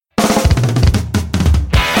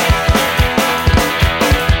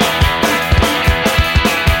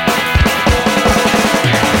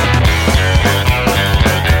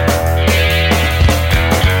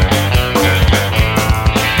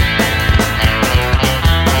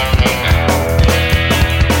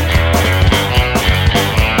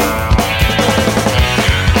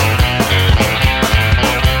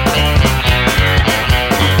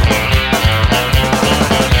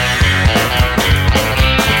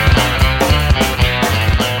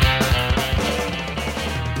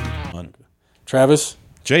Travis,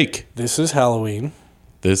 Jake. this is Halloween.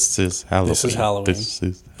 This is Halloween. This is Halloween. This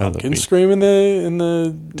is Halloween. Pumpkin scream in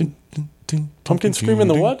the Pumpkin scream in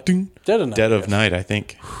the what? Dead of Night. Dead of Night, I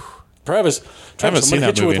think. Travis, I haven't seen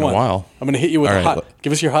that movie in a while. I'm going to hit you with All a right. hot.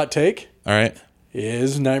 Give us your hot take. All right.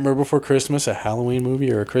 Is Nightmare Before Christmas a Halloween movie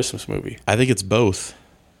or a Christmas movie? I think it's both.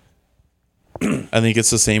 I think it's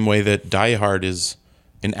the same way that Die Hard is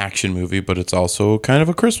an action movie, but it's also kind of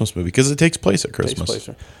a Christmas movie because it takes place at Christmas.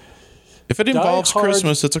 If it involves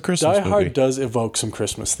Christmas, it's a Christmas movie. Die Hard does evoke some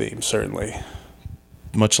Christmas themes, certainly.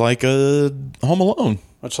 Much like Home Alone.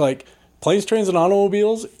 Much like Planes, Trains, and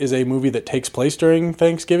Automobiles is a movie that takes place during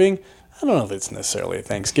Thanksgiving. I don't know if it's necessarily a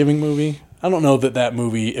Thanksgiving movie. I don't know that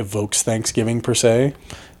movie evokes Thanksgiving per se.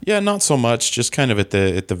 Yeah, not so much. Just kind of at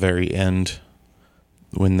the very end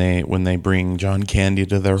when they bring John Candy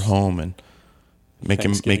to their home and make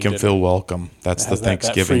him feel welcome. That's the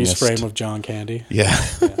Thanksgiving. That freeze frame of John Candy. Yeah.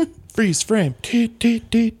 Freeze frame. Do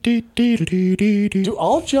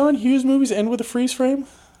all John Hughes movies end with a freeze frame?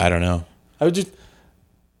 I don't know. I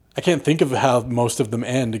can't think of how most of them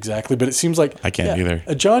end exactly, but it seems like I can't either.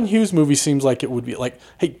 A John Hughes movie seems like it would be like,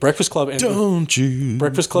 hey, Breakfast Club ends.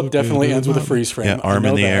 Breakfast Club definitely ends with a freeze frame. Yeah, arm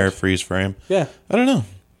in the air, freeze frame. Yeah, I don't know.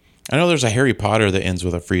 I know there's a Harry Potter that ends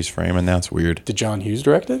with a freeze frame, and that's weird. Did John Hughes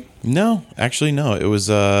direct it? No, actually, no. It was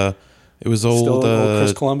old. Still old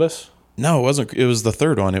Chris Columbus. No, it wasn't. It was the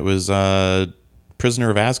third one. It was Prisoner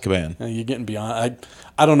of Azkaban. You're getting beyond.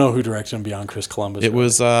 I don't know who directed him beyond Chris Columbus. It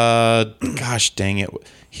was gosh dang it.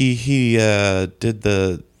 He did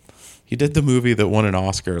the movie that won an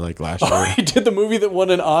Oscar like last year. He did the movie that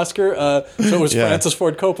won an Oscar. So it was Francis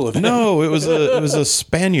Ford Coppola. Then. No, it was a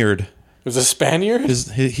Spaniard. It was a Spaniard?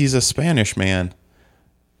 He's a Spanish man.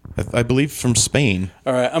 I believe from Spain.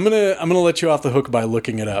 All right, I'm gonna let you off the hook by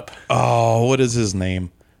looking it up. Oh, what is his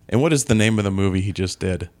name? And what is the name of the movie he just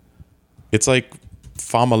did? It's like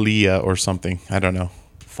Familia or something. I don't know.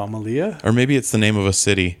 Familia? Or maybe it's the name of a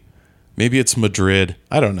city. Maybe it's Madrid.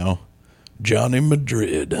 I don't know. Johnny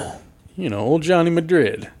Madrid. You know, old Johnny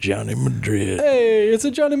Madrid. Johnny Madrid. Hey, it's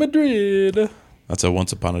a Johnny Madrid. That's a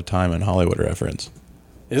Once Upon a Time in Hollywood reference.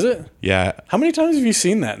 Is it? Yeah. How many times have you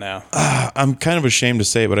seen that now? I'm kind of ashamed to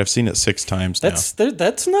say it, but I've seen it 6 times now.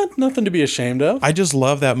 That's not nothing to be ashamed of. I just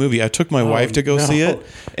love that movie. I took my wife to go see it,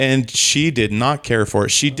 and she did not care for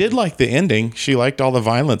it. She did like the ending. She liked all the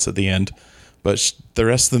violence at the end. But the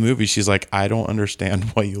rest of the movie, she's like, I don't understand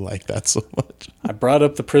why you like that so much. I brought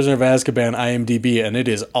up the Prisoner of Azkaban IMDb, and it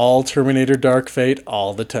is all Terminator Dark Fate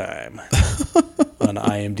all the time on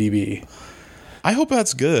IMDb. I hope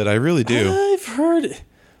that's good. I really do. I've heard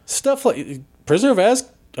stuff like Prisoner of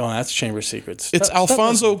Azkaban. Oh, that's Chamber of Secrets. It's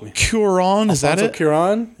Alfonso Cuarón. Is that it? Alfonso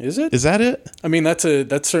Cuarón? Is it? Is that it? I mean, that's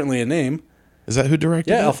certainly a name. Is that who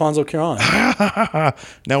directed it? Yeah, Alfonso Cuarón.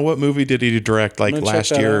 Now, what movie did he direct like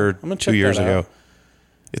last year or 2 years ago?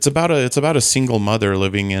 It's about a single mother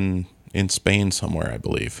living in Spain somewhere, I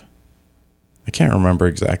believe. I can't remember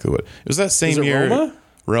exactly what. It was that same year. Roma?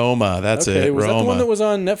 Roma, that's it. Was Roma. that the one that was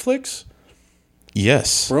on Netflix?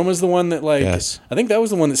 Yes. Roma's the one that, like, yes. I think that was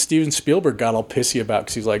the one that Steven Spielberg got all pissy about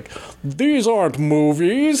because he's like, these aren't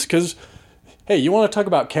movies. Because, hey, you want to talk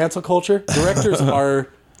about cancel culture? Directors are,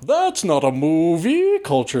 that's not a movie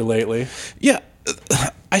culture lately. Yeah.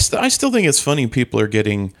 I still think it's funny people are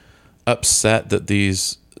getting upset that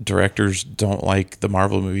these directors don't like the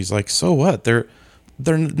Marvel movies. Like, so what? They're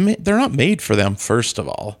not made for them, first of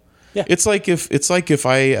all. Yeah. It's like if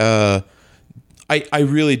I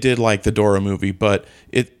really did like the Dora movie, but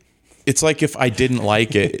it's like if I didn't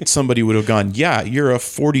like it, somebody would have gone, yeah, you're a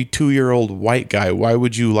 42-year-old white guy. Why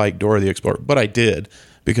would you like Dora the Explorer? But I did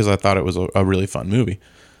because I thought it was a really fun movie.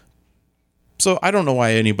 So I don't know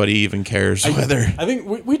why anybody even cares whether... I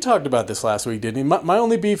think we talked about this last week, didn't we? My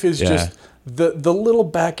only beef is just the little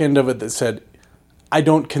back end of it that said, I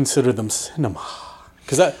don't consider them cinema.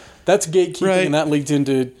 Because that's gatekeeping, right. And that leads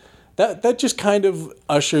into... That just kind of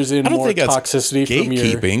ushers in more toxicity from your...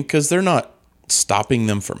 gatekeeping, because they're not stopping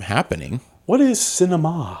them from happening. What is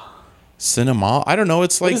cinema? Cinema? I don't know.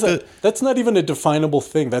 It's like That's not even a definable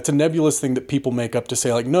thing. That's a nebulous thing that people make up to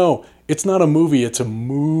say, like, no, it's not a movie, it's a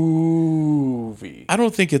movie. I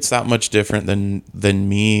don't think it's that much different than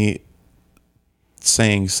me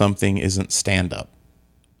saying something isn't stand-up.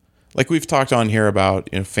 Like we've talked on here about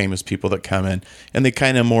famous people that come in, and they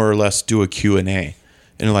kind of more or less do a Q&A.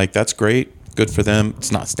 And like, that's great, good for them.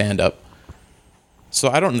 It's not stand-up. So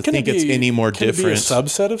I don't think it's any more different. Can it be a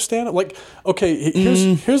subset of stand-up? Like, okay,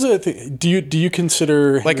 here's the thing. Do you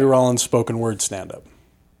consider Henry Rollins' spoken word stand-up?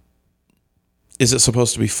 Is it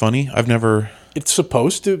supposed to be funny? I've never... It's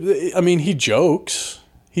supposed to. I mean, he jokes.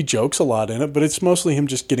 He jokes a lot in it, but it's mostly him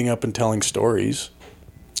just getting up and telling stories.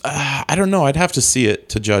 I don't know. I'd have to see it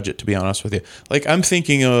to judge it, to be honest with you. Like, I'm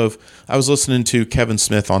thinking of, I was listening to Kevin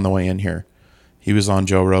Smith on the way in here. He was on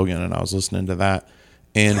Joe Rogan, and I was listening to that.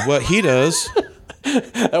 And what he does...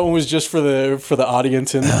 That one was just for the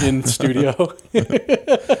audience in studio.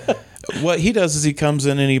 What he does is he comes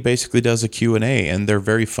in and he basically does a Q&A, and they're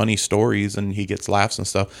very funny stories, and he gets laughs and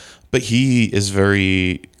stuff. But he is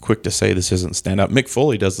very quick to say this isn't stand-up. Mick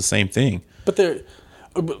Foley does the same thing. But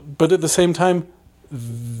at the same time,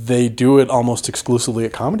 they do it almost exclusively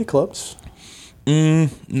at comedy clubs.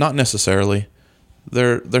 Not necessarily.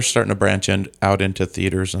 They're starting to branch out into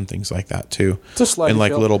theaters and things like that too. And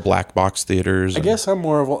like little black box theaters. I guess I'm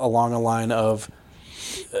more along a line of.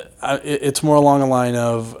 It's more along a line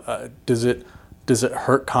of does it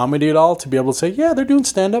hurt comedy at all to be able to say, yeah, they're doing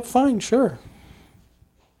stand up, fine, sure.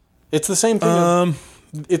 It's the same thing.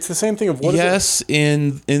 It's the same thing of what? Yes,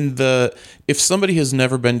 in the if somebody has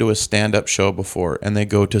never been to a stand up show before and they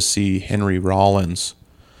go to see Henry Rollins,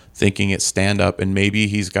 thinking it's stand up, and maybe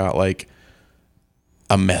he's got like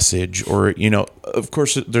a message, or of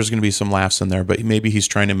course there's going to be some laughs in there, but maybe he's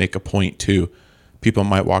trying to make a point too. People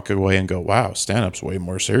might walk away and go, wow, stand-up's way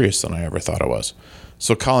more serious than I ever thought it was.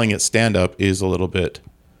 So calling it stand-up is a little bit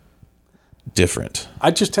different.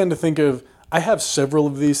 I just tend to think of, I have several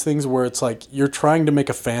of these things where it's like you're trying to make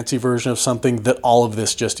a fancy version of something that all of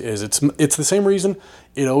this just is. It's the same reason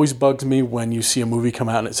it always bugs me when you see a movie come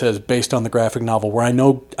out and it says based on the graphic novel, where I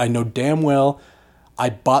know damn well I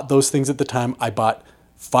bought those things at the time. I bought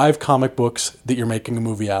 5 comic books that you're making a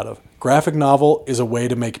movie out of. Graphic novel is a way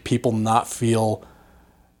to make people not feel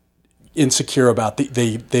insecure about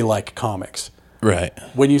they like comics. Right.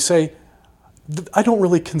 When you say, I don't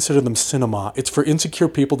really consider them cinema, it's for insecure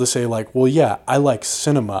people to say like, well, yeah, I like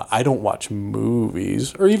cinema, I don't watch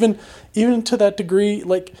movies. Or even to that degree,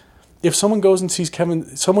 like if someone goes and sees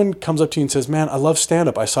someone comes up to you and says, man, I love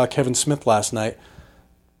stand-up, I saw Kevin Smith last night.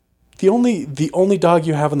 The only dog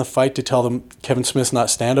you have in the fight to tell them Kevin Smith's not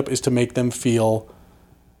stand-up is to make them feel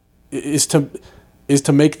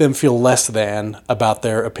make them feel less than about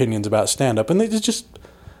their opinions about stand-up. And it's just,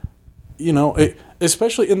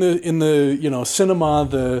 especially in the cinema,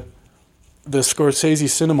 the Scorsese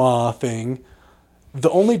cinema thing, the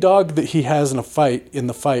only dog that he has in the fight,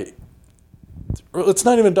 it's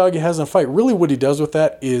not even a dog he has in a fight. Really what he does with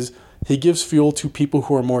that is he gives fuel to people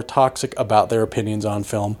who are more toxic about their opinions on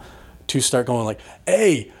film to start going like,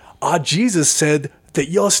 hey, Jesus said that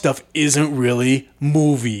your stuff isn't really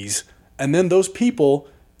movies. And then those people,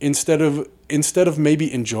 instead of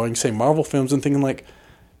maybe enjoying, say, Marvel films and thinking like,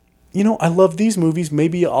 I love these movies,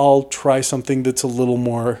 maybe I'll try something that's a little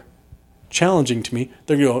more challenging to me.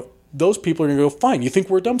 They're going to go, those people are going to go, fine, you think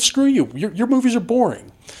we're dumb? Screw you. Your movies are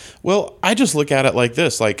boring. Well, I just look at it like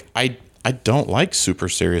this. Like, I don't like super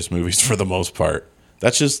serious movies for the most part.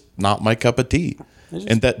 That's just not my cup of tea.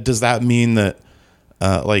 And does that mean that,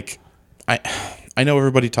 I know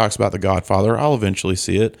everybody talks about The Godfather. I'll eventually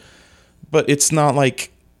see it. But it's not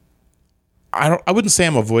like, I wouldn't say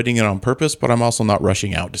I'm avoiding it on purpose, but I'm also not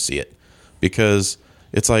rushing out to see it. Because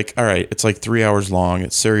it's like, all right, it's like 3 hours long.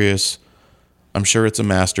 It's serious. I'm sure it's a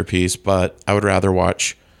masterpiece, but I would rather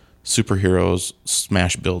watch superheroes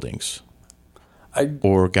smash buildings.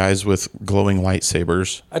 Or guys with glowing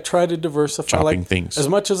lightsabers. I try to diversify, chopping things. As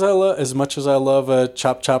much as I love a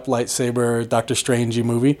chop lightsaber Doctor Strangey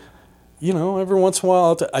movie. Every once in a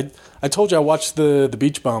while, I told you I watched the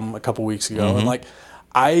Beach Bum a couple weeks ago, and like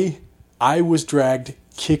I was dragged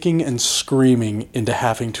kicking and screaming into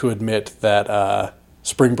having to admit that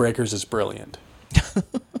Spring Breakers is brilliant.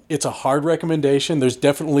 It's a hard recommendation. There's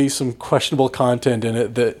definitely some questionable content in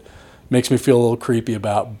it that makes me feel a little creepy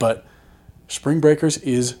about, but Spring Breakers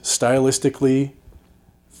is stylistically,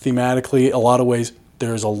 thematically, a lot of ways,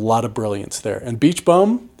 there's a lot of brilliance there. And Beach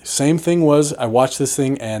Bum, same thing was, I watched this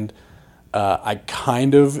thing and I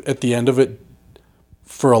kind of, at the end of it,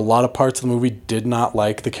 for a lot of parts of the movie, did not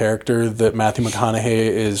like the character that Matthew McConaughey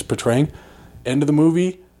is portraying. End of the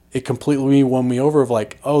movie, it completely won me over of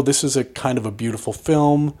like, oh, this is a kind of a beautiful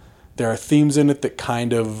film. There are themes in it that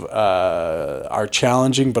kind of are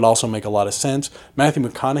challenging but also make a lot of sense. Matthew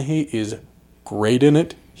McConaughey is great in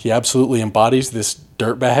it. He absolutely embodies this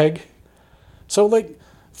dirtbag. So like,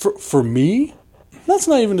 for me, that's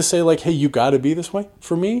not even to say like, hey, you got to be this way.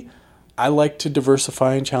 For me, I like to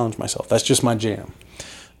diversify and challenge myself. That's just my jam.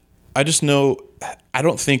 I just know, I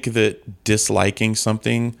don't think that disliking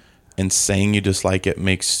something and saying you dislike it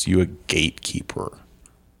makes you a gatekeeper.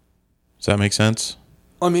 Does that make sense?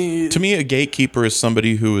 I mean, to me, a gatekeeper is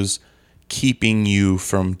somebody who is keeping you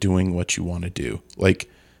from doing what you want to do. Like,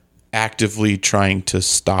 actively trying to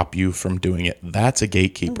stop you from doing it. That's a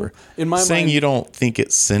gatekeeper. In my saying mind, you don't think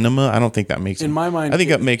it's cinema, I don't think that makes in my mind, I think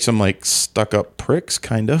that makes them like stuck up pricks,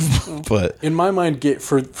 kind of. But in my mind,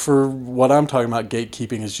 for what I'm talking about,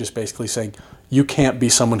 gatekeeping is just basically saying you can't be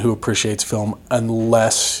someone who appreciates film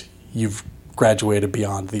unless you've graduated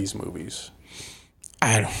beyond these movies.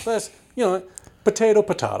 I don't. That's, potato.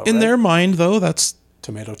 In right? their mind, though, that's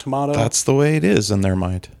tomato. That's the way it is in their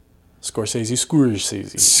mind. Scorsese.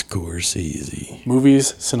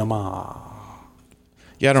 Movies, cinema.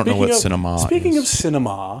 Yeah, I don't know what cinema is. Speaking of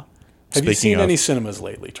cinema, have you seen any cinemas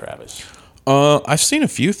lately, Travis? I've seen a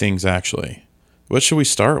few things, actually. What should we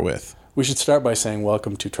start with? We should start by saying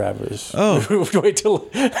welcome to Travis. Oh. Wait till...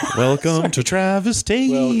 Welcome to Travis Tate.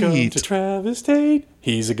 Welcome to Travis Tate.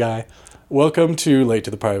 He's a guy. Welcome to Late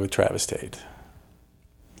to the Party with Travis Tate.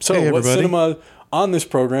 So, hey, what cinema... On this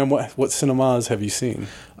program, what cinemas have you seen?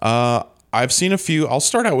 I've seen a few. I'll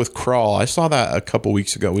start out with Crawl. I saw that a couple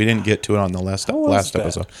weeks ago. We didn't get to it on the last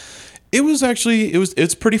episode. It was actually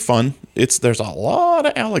it's pretty fun. There's a lot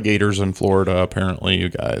of alligators in Florida, apparently, you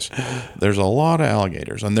guys. There's a lot of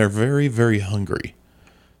alligators, and they're very, very hungry.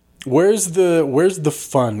 Where's the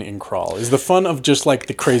fun in Crawl? Is the fun of just like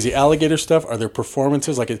the crazy alligator stuff? Are there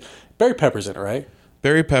performances? Barry Pepper's in it, right?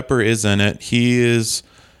 Barry Pepper is in it.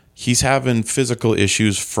 He's having physical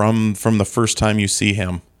issues from the first time you see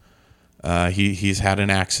him. He's had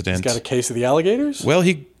an accident. He's got a case of the alligators? Well,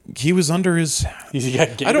 he was under his... He's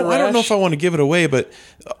got gator I don't know if I want to give it away, but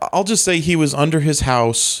I'll just say he was under his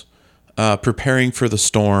house preparing for the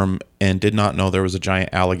storm and did not know there was a giant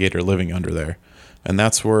alligator living under there. And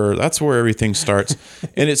that's where everything starts.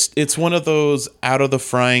 And it's one of those out of the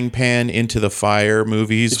frying pan into the fire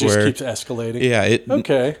movies where it just keeps escalating. Yeah.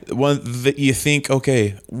 Okay. One that you think,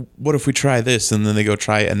 okay, what if we try this, and then they go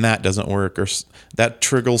try it, and that doesn't work, or that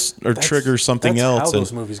triggers something else. That's how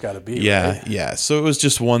those movies got to be. Yeah, right? yeah. So it was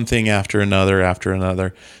just one thing after another,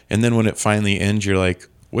 and then when it finally ends, you're like,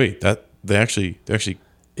 wait, that actually that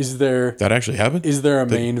actually happened? Is there a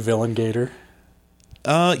main villain gator?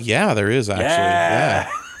 Yeah, there is actually. Yeah.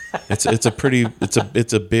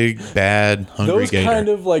 It's a big bad hungry Those gator. kind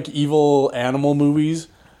of like evil animal movies,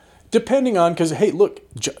 depending on, because hey, look,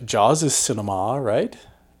 Jaws is cinema, right?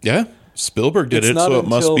 Yeah, Spielberg did it, so it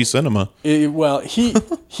must be cinema. He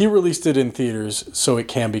released it in theaters, so it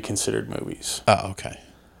can be considered movies. Oh, okay.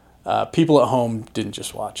 People at home didn't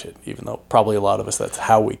just watch it, even though probably a lot of us, that's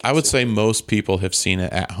how we I would say most people have seen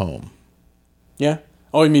it at home. Yeah.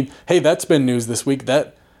 Oh, I mean, hey, that's been news this week.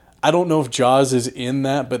 That I don't know if Jaws is in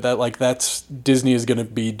that, but that's Disney is going to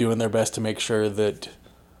be doing their best to make sure that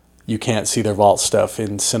you can't see their vault stuff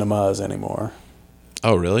in cinemas anymore.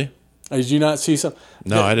 Oh, really? Did you not see some?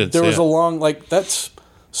 No, I didn't. There was a long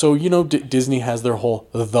So Disney has their whole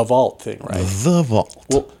The Vault thing, right? The Vault.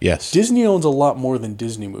 Well, yes. Disney owns a lot more than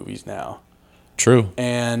Disney movies now. True.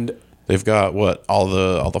 And they've got all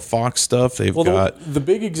the Fox stuff. The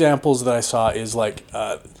big examples that I saw is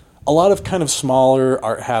a lot of kind of smaller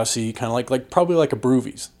art housey, kind of like probably like a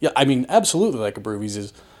Broovies. Yeah, I mean absolutely like a Broovies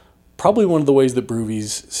is probably one of the ways that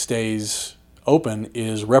Broovies stays open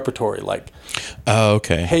is repertory. Oh,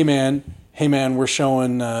 okay. Hey man, we're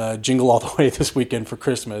showing Jingle All the Way this weekend for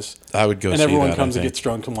Christmas. I would go see that. And everyone comes and gets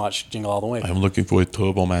drunk and watch Jingle All the Way. I'm looking for a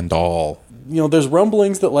Turbo Man doll. There's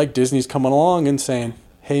rumblings that Disney's coming along and saying,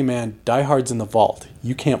 hey man, Die Hard's in the vault.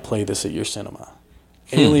 You can't play this at your cinema.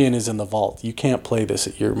 Alien is in the vault. You can't play this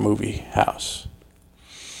at your movie house.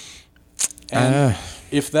 And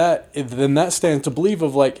then that stands to believe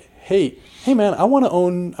of hey man, I want to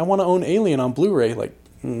own Alien on Blu-ray.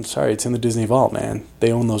 Sorry, it's in the Disney vault, man.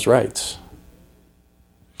 They own those rights.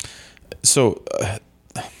 So,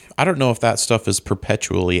 I don't know if that stuff is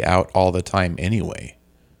perpetually out all the time anyway.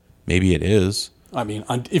 Maybe it is. I mean,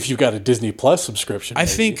 if you've got a Disney Plus subscription. I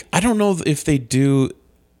don't know if they do.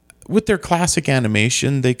 With their classic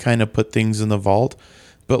animation, they kind of put things in the vault.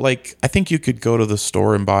 But, I think you could go to the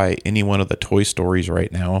store and buy any one of the Toy Stories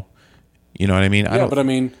right now. You know what I mean? But I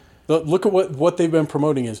mean, look at what they've been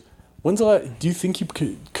promoting is, do you think you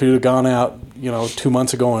could have gone out, 2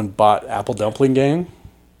 months ago and bought Apple Dumpling Gang?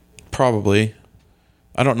 Probably.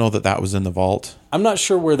 I don't know that was in the vault. I'm not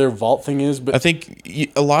sure where their vault thing is, but I think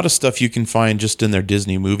a lot of stuff you can find just in their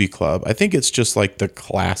Disney Movie Club. I think it's just the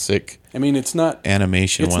classic. I mean, it's not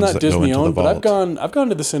animation it's ones not that Disney go into owned, the vault. but I've gone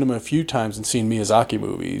to the cinema a few times and seen Miyazaki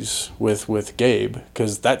movies with Gabe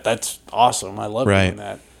because that's awesome. I love doing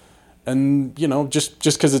that. And just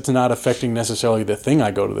because it's not affecting necessarily the thing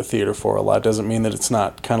I go to the theater for a lot doesn't mean that it's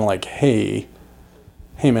not kind of hey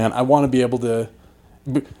man, I want to be able to.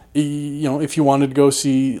 If you wanted to go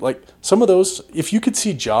see like some of those, if you could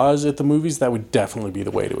see Jaws at the movies, that would definitely be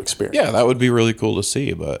the way to experience. Yeah, that would be really cool to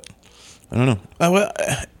see, but I don't know.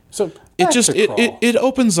 So it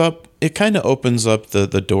opens up. It kind of opens up the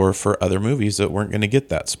door for other movies that weren't going to get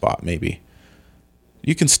that spot. Maybe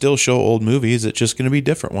you can still show old movies. It's just going to be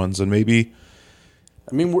different ones, and maybe.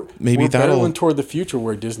 I mean, we're barreling toward the future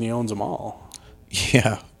where Disney owns them all.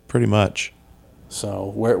 Yeah, pretty much.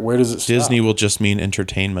 So where does it stop? Disney will just mean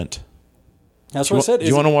entertainment. That's what I said. Do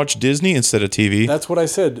you want to watch Disney instead of TV? That's what I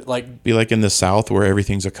said. Like, be like in the South where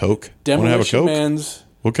everything's a Coke. Demolition Man's.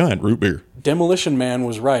 What kind? Root beer. Demolition Man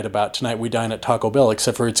was right about tonight we dine at Taco Bell,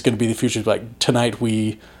 except for it's going to be the future. Like tonight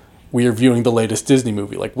we are viewing the latest Disney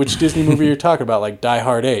movie. Like which Disney movie you're talking about? Like Die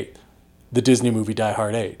Hard 8, the Disney movie Die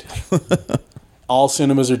Hard 8. All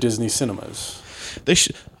cinemas are Disney cinemas. They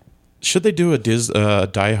should they do a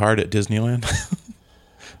Die Hard at Disneyland?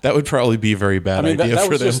 That would probably be a very bad idea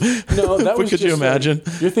for them. Could you imagine?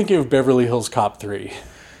 You're thinking of Beverly Hills Cop 3.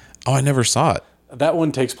 Oh, I never saw it. That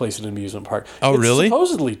one takes place at an amusement park. Oh, really? It's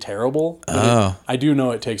supposedly terrible. But I do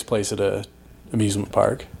know it takes place at a amusement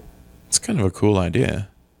park. It's kind of a cool idea.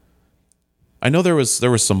 I know there was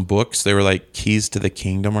some books. They were like Keys to the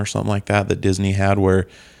Kingdom or something like that Disney had, where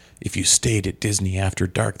if you stayed at Disney after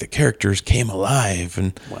dark, the characters came alive,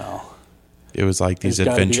 and it was like these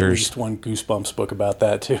adventures. There's at least one Goosebumps book about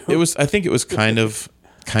that too. I think it was kind of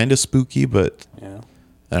spooky, but yeah,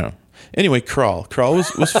 I don't know. Anyway, Crawl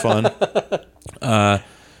was fun.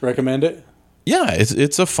 Recommend it? Yeah,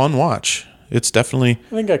 it's a fun watch. It's definitely.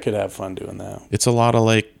 I think I could have fun doing that. It's a lot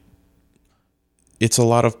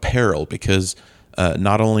of peril because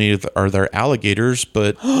not only are there alligators,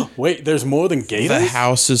 but wait, there's more than gators. The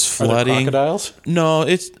house is flooding. Are there crocodiles? No,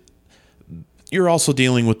 you're also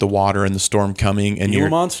dealing with the water and the storm coming, and Gila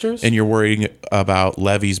monsters, and you're worrying about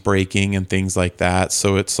levees breaking and things like that.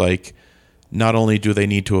 So it's like, not only do they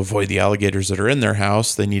need to avoid the alligators that are in their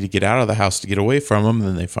house, they need to get out of the house to get away from them. And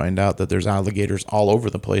then they find out that there's alligators all over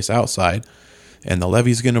the place outside, and the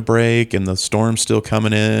levee's going to break, and the storm's still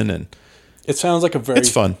coming in. And it sounds like it's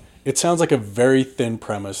fun. It sounds like a very thin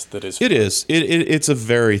premise. It is. It's a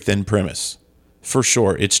very thin premise, for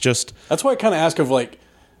sure. It's just that's why I kind of ask of like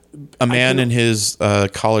a man and his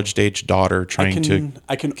college-age daughter trying to get away.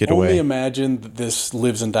 I can only imagine that this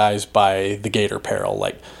lives and dies by the gator peril.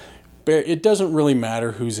 Like, it doesn't really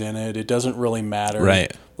matter who's in it. It doesn't really matter.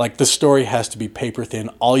 Right. Like, the story has to be paper thin.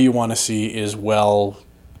 All you want to see is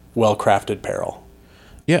well-crafted peril.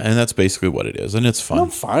 Yeah, and that's basically what it is, and it's fun. I'm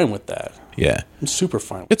fine with that. Yeah. I'm super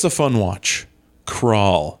fine with It's a fun watch.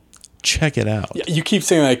 Crawl. Check it out. Yeah, you keep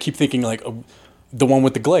saying that. I keep thinking, like, the one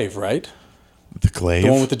with the glaive, right? The glaive?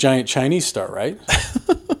 The one with the giant Chinese star, right?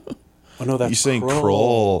 Oh, no, that's You're saying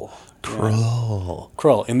Krull. Krull. Yeah.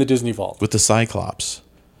 Krull in the Disney Vault. With the Cyclops.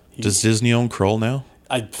 Does Disney own Krull now?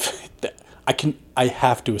 I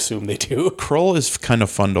have to assume they do. Krull is kind of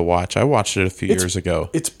fun to watch. I watched it a few years ago.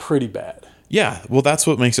 It's pretty bad. Yeah, well, that's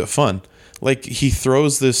what makes it fun. Like, he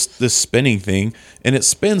throws this spinning thing, and it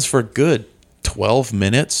spins for a good 12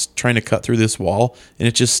 minutes trying to cut through this wall, and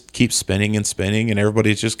it just keeps spinning and spinning, and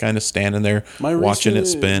everybody's just kind of standing there watching it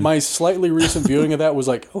spin. My slightly recent viewing of that was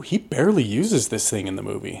like, oh, he barely uses this thing in the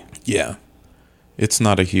movie. Yeah. It's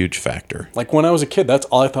not a huge factor. Like, when I was a kid, that's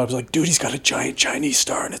all I thought. I was like, dude, he's got a giant Chinese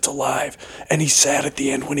star, and it's alive. And he's sad at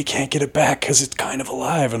the end when he can't get it back because it's kind of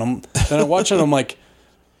alive. And then I watch it, and I'm like,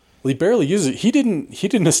 well, he barely uses it. He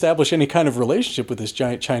didn't establish any kind of relationship with this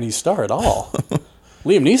giant Chinese star at all.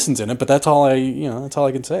 Liam Neeson's in it, but that's all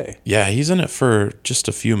I can say. Yeah, he's in it for just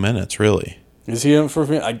a few minutes, really. Is he in it for a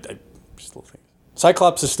few minutes? I still think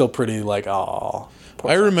Cyclops is still pretty like, oh.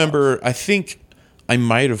 I remember, I think I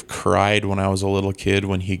might have cried when I was a little kid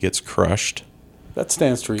when he gets crushed. That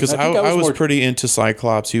stands to reason. Because I was pretty into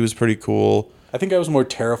Cyclops. He was pretty cool. I think I was more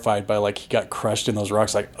terrified by, like, he got crushed in those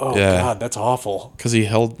rocks. Like, oh, yeah. God, that's awful. Because he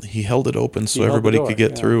held it open so everybody could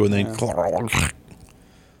get through, and then it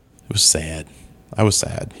was sad. I was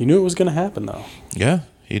sad. He knew it was going to happen, though. Yeah,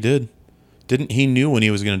 he did. He knew when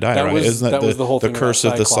he was going to die, right? Isn't that the whole thing? The curse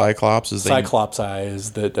of the Cyclops is Cyclops'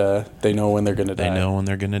 eyes that they know when they're going to die. They know when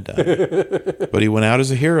they're going to die. But he went out as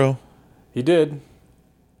a hero. He did.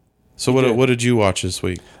 So what did you watch this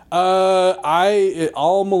week?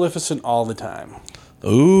 All Maleficent all the time.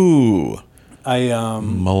 Ooh.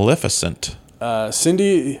 Maleficent.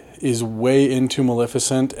 Cindy is way into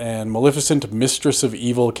Maleficent, and Maleficent Mistress of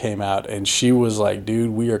Evil came out, and she was like,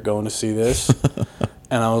 dude, we are going to see this.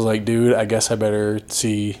 And I was like, dude, I guess I better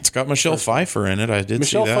see. It's got Michelle Pfeiffer in it. I did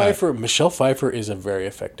see that. Michelle Pfeiffer is a very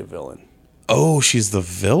effective villain. Oh, she's the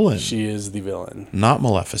villain. She is the villain. Not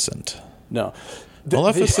Maleficent. No.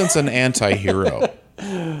 Maleficent's an anti-hero.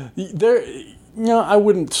 There, I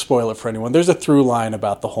wouldn't spoil it for anyone. There's a through line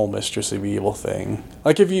about the whole Mistress of Evil thing.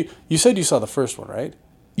 Like if you said you saw the first one, right?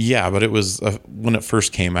 Yeah, but it was when it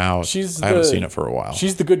first came out. I haven't seen it for a while.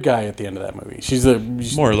 She's the good guy at the end of that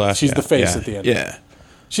movie. More or less. She's the face at the end. Yeah.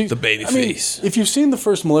 She's the baby face. If you've seen the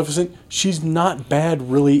first Maleficent, she's not bad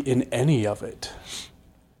really in any of it.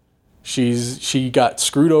 She got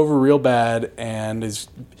screwed over real bad and is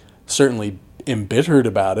certainly embittered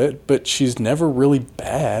about it, but she's never really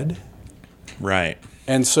bad. Right.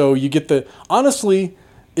 And so you get honestly,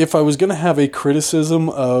 if I was going to have a criticism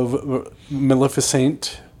of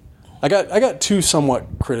Maleficent, I got two somewhat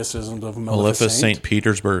criticisms of Maleficent. St.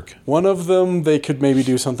 Petersburg. One of them they could maybe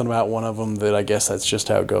do something about. One of them that I guess that's just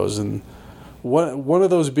how it goes. And one of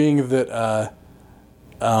those being that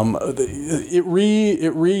it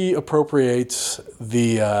reappropriates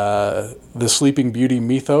the Sleeping Beauty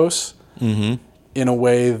mythos in a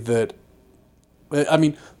way that, I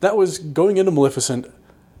mean, that was going into Maleficent,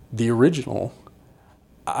 the original.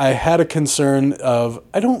 I had a concern of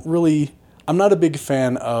I'm not a big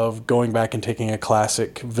fan of going back and taking a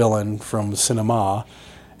classic villain from cinema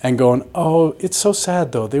and going, oh, it's so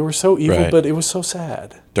sad though. They were so evil, but it was so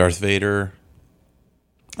sad. Darth Vader.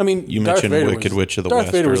 I mean, you mentioned Wicked Witch of the West.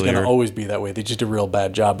 Darth Vader was going to always be that way. They just did a real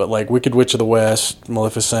bad job. But like Wicked Witch of the West,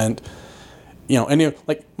 Maleficent,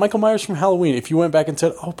 like Michael Myers from Halloween. If you went back and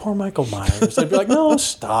said, "Oh, poor Michael Myers," I'd be like, "No,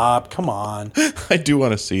 stop, come on." I do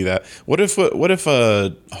want to see that. What if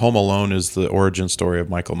Home Alone is the origin story of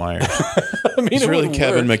Michael Myers? I mean, it's really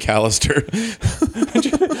Kevin McAllister.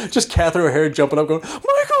 just Catherine O'Hara jumping up, going,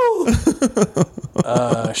 "Michael!"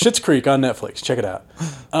 Schitt's Creek on Netflix. Check it out.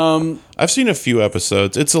 I've seen a few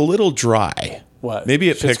episodes. It's a little dry. What? Maybe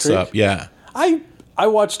it Schitt's picks Creek? up. Yeah. I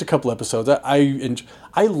watched a couple episodes.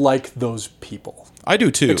 I like those people. I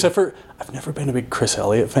do too. Except for I've never been a big Chris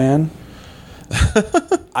Elliott fan.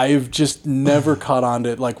 I've just never caught on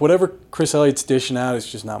to it. Like whatever Chris Elliott's dishing out is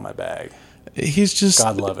just not my bag. He's just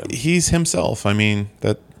God love him. He's himself. I mean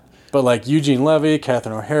that. But like Eugene Levy,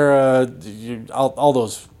 Catherine O'Hara, all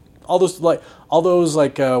those what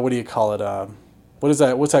do you call it? What is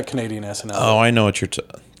that? What's that Canadian SNL? Oh, I know what you're.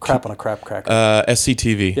 Crap on a crap cracker.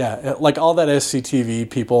 SCTV. Yeah, like all that SCTV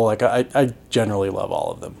people. Like I generally love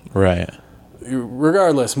all of them. Right.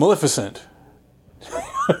 Regardless, Maleficent.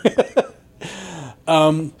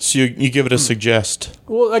 So you give it a suggest.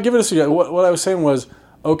 Well, I give it a suggest. What I was saying was,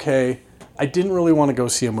 okay, I didn't really want to go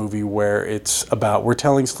see a movie where it's about we're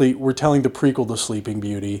telling the prequel to Sleeping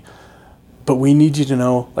Beauty, but we need you to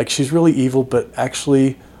know, like, she's really evil, but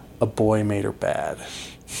actually a boy made her bad.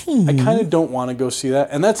 I kind of don't want to go see that,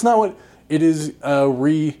 and that's not what it is.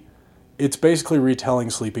 It's basically retelling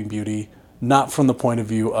Sleeping Beauty, not from the point of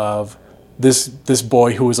view of this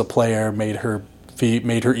boy who was a player made her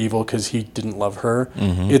evil because he didn't love her.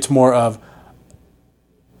 Mm-hmm. It's more of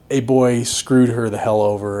a boy screwed her the hell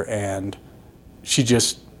over, and she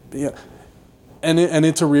just and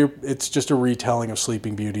it's just a retelling of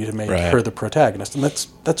Sleeping Beauty to make her the protagonist, and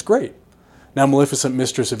that's great. Now, Maleficent,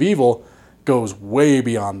 Mistress of Evil, goes way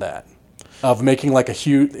beyond that, of making like a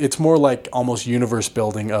huge. It's more like almost universe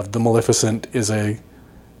building of the Maleficent is the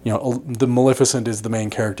Maleficent is the main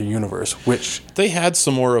character universe, which they had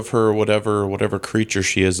some more of her whatever creature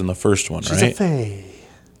she is in the first one, she's right? She's a fae.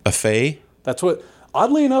 A fae? That's what.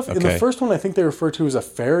 Oddly enough, in the first one, I think they refer to as a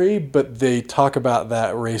fairy, but they talk about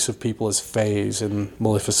that race of people as fays in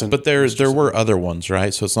Maleficent. But there were other ones,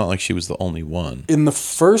 right? So it's not like she was the only one. In the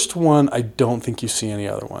first one, I don't think you see any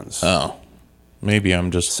other ones. Oh. Maybe I'm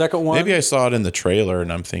just... Second one... Maybe I saw it in the trailer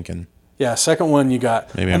and I'm thinking... Yeah, second one you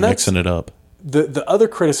got... Maybe I'm mixing it up. The other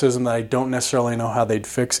criticism that I don't necessarily know how they'd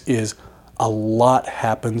fix is a lot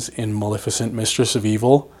happens in Maleficent, Mistress of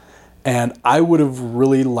Evil, and I would have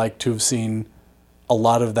really liked to have seen a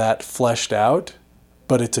lot of that fleshed out,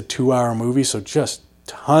 but it's a 2-hour movie, so just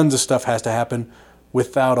tons of stuff has to happen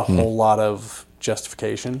without a whole lot of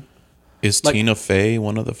justification. Is Tina Fey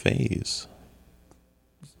one of the fays?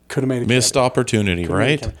 Could have made a missed opportunity,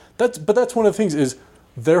 right? That's one of the things is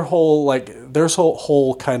their whole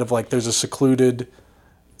kind of like there's a secluded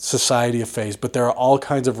society of fays, but there are all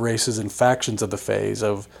kinds of races and factions of the fays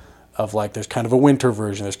of like there's kind of a winter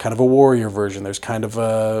version, there's kind of a warrior version, there's kind of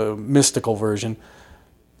a mystical version,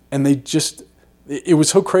 and it was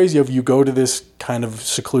so crazy of you go to this kind of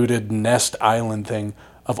secluded nest island thing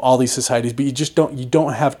of all these societies, but you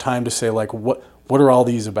don't have time to say like what are all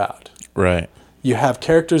these about, right? You have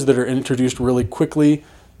characters that are introduced really quickly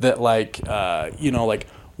that like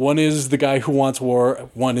one is the guy who wants war,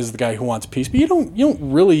 one is the guy who wants peace, but you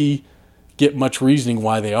don't really get much reasoning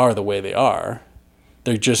why they are the way they are.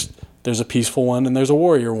 They're just, there's a peaceful one and there's a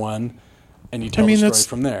warrior one, and you tell the story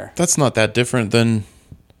from there. That's not that different than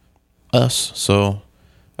us. So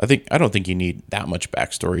I don't think you need that much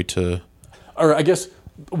backstory to. Or I guess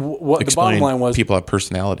what the bottom line was, people have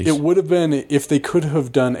personalities. It would have been, if they could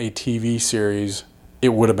have done a TV series, it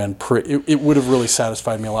would have been it would have really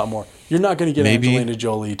satisfied me a lot more. You're not going to get Angelina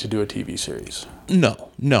Jolie to do a TV series.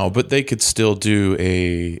 No, but they could still do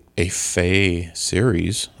a Faye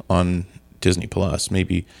series on Disney Plus.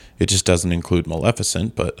 Maybe it just doesn't include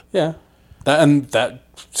Maleficent, but yeah, that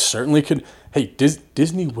certainly could. Hey,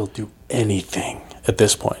 Disney will do anything at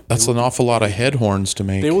this point. That's an awful lot of head horns to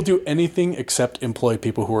make. They will do anything except employ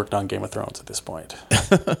people who worked on Game of Thrones at this point.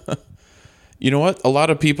 You know what? A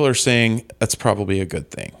lot of people are saying that's probably a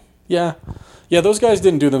good thing. Yeah. Yeah, those guys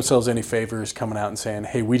didn't do themselves any favors coming out and saying,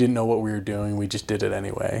 hey, we didn't know what we were doing. We just did it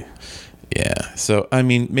anyway. Yeah. So, I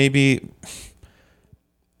mean, maybe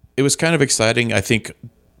it was kind of exciting. I think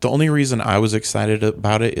the only reason I was excited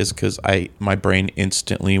about it is because my brain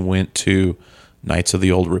instantly went to Knights of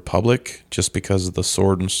the Old Republic just because of the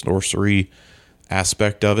sword and sorcery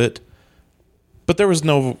aspect of it. But there was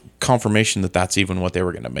no confirmation that that's even what they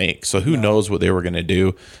were going to make. So who knows what they were going to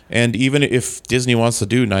do. And even if Disney wants to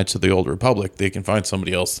do Knights of the Old Republic, they can find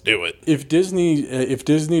somebody else to do it. If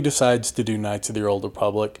Disney decides to do Knights of the Old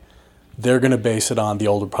Republic, they're going to base it on the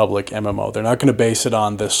Old Republic MMO. They're not going to base it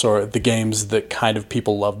on the games that kind of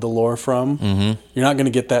people love the lore from. Mm-hmm. You're not going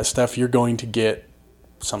to get that stuff. You're going to get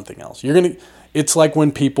something else. It's like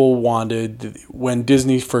when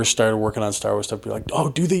Disney first started working on Star Wars stuff, be like, oh,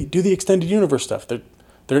 do the extended universe stuff.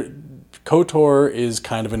 KOTOR is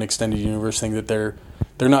kind of an extended universe thing that they're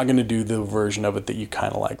not going to do the version of it that you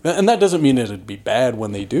kind of like. And that doesn't mean it'd be bad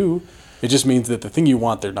when they do. It just means that the thing you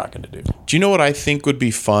want, they're not going to do. Do you know what I think would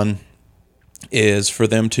be fun is for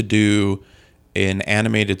them to do an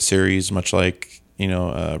animated series, much like,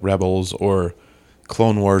 Rebels or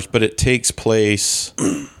Clone Wars, but it takes place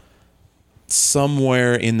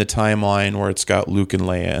somewhere in the timeline where it's got Luke and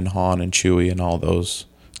Leia and Han and Chewie and all those,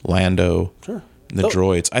 Lando, sure, and the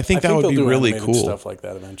droids. I think that would be really cool. Stuff like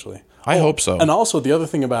that eventually. I hope so. And also the other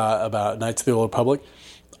thing about Knights of the Old Republic,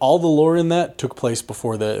 all the lore in that took place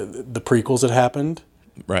before the prequels had happened.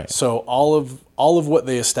 Right. So all of what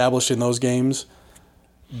they established in those games,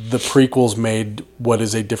 the prequels made what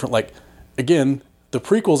is a different, like, again, the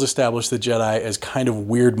prequels established the Jedi as kind of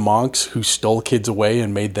weird monks who stole kids away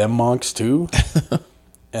and made them monks too.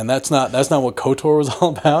 And that's not what KOTOR was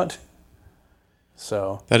all about.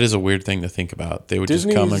 So that is a weird thing to think about. They would just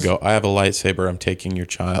come and go, I have a lightsaber, I'm taking your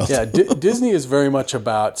child. Yeah, Disney is very much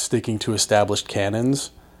about sticking to established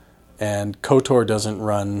canons, and KOTOR doesn't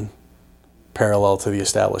run parallel to the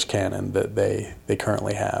established canon that they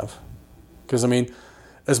currently have. Because, I mean,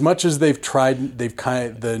 as much as they've tried,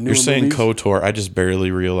 the new. You're saying movies, KOTOR. I just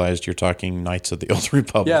barely realized you're talking Knights of the Old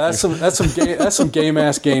Republic. Yeah, that's some game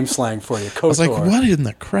ass game slang for you. KOTOR. I was like, what in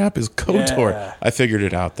the crap is KOTOR? Yeah. I figured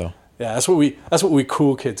it out though. Yeah, that's what we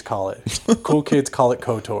cool kids call it. Cool kids call it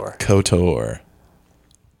KOTOR. KOTOR.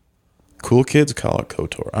 Cool kids call it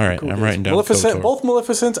KOTOR. All right, I'm writing down KOTOR. Both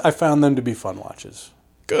Maleficents, I found them to be fun watches.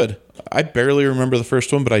 Good. I barely remember the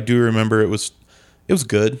first one, but I do remember it was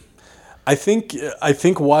good. I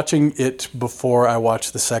think watching it before I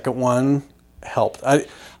watched the second one helped.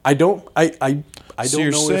 I don't So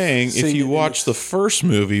you're know saying if you watch the first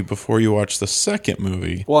movie before you watch the second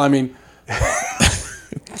movie. Well, I mean,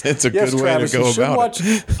 it's a good way Travis, to go about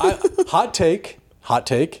it. Hot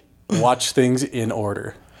take. Watch things in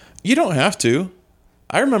order. You don't have to.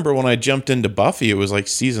 I remember when I jumped into Buffy, it was like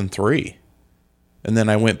season 3. And then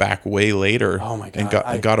I went back way later and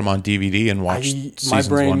got them on DVD and watched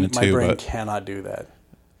seasons 1 and 2. My brain cannot do that.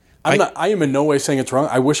 I am in no way saying it's wrong.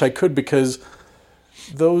 I wish I could, because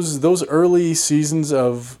those early seasons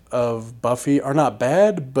of Buffy are not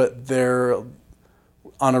bad, but they're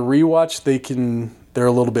on a rewatch they're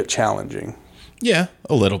a little bit challenging. Yeah,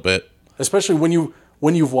 a little bit. Especially when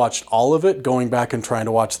you've watched all of it, going back and trying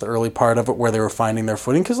to watch the early part of it where they were finding their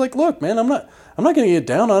footing. Because, like, look, man, I'm not going to get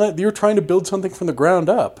down on it. You're trying to build something from the ground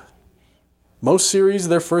up. Most series,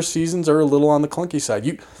 their first seasons are a little on the clunky side.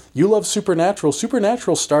 You love Supernatural.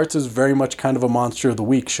 Supernatural starts as very much kind of a Monster of the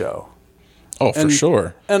Week show. Oh, for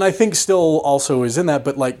sure. And I think still also is in that,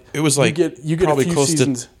 but like it was like you get probably a few close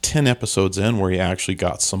seasons, to 10 episodes in where you actually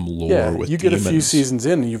got some lore with you get demons. A few seasons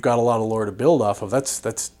in and you've got a lot of lore to build off of.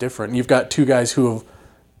 That's different. And you've got two guys who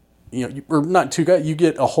have, or not two guys, you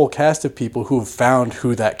get a whole cast of people who have found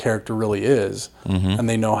who that character really is, and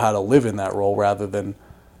they know how to live in that role rather than,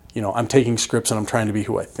 I'm taking scripts and I'm trying to be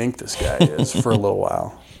who I think this guy is for a little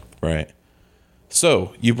while. Right.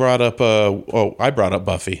 So you brought up, I brought up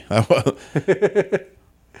Buffy.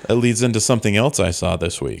 That leads into something else I saw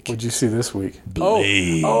this week. What'd you see this week?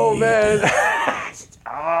 Blade. Oh man.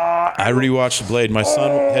 I rewatched Blade. My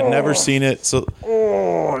son had never seen it, so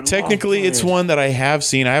technically it's one that I have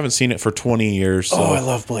seen. I haven't seen it for 20 years. So, I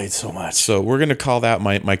love Blade so much. So we're gonna call that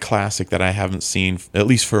my classic that I haven't seen at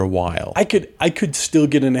least for a while. I could still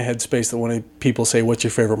get in a headspace that when people say, "What's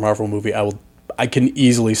your favorite Marvel movie?" I can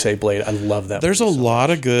easily say Blade. I love that. There's a lot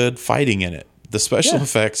of good fighting in it. The special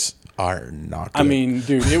effects are not good. I mean,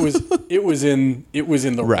 dude, it was in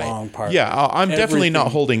the wrong part. Yeah, I'm definitely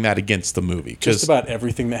not holding that against the movie. Just about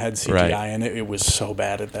everything that had CGI in it, it was so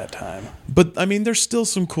bad at that time. But I mean, there's still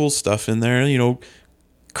some cool stuff in there. You know,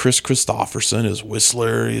 Chris Christopherson as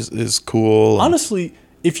Whistler is cool. Honestly,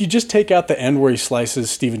 if you just take out the end where he slices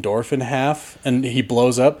Steven Dorff in half and he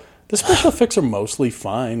blows up, the special effects are mostly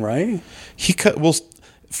fine, right?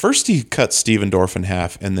 First he cuts Steven Dorff in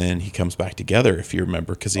half, and then he comes back together, if you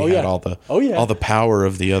remember, because he had all the power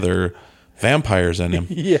of the other vampires in him.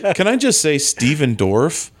 Yeah. Can I just say, Steven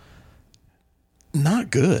Dorff, not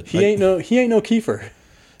good. He ain't no Kiefer.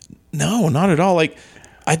 No, not at all. Like,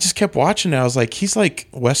 I just kept watching it. I was like, he's like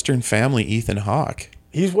Western Family Ethan Hawke.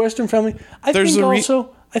 He's Western Family. I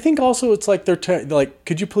think also it's like they're like,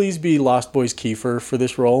 could you please be Lost Boys Kiefer for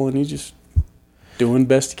this role? And he's just doing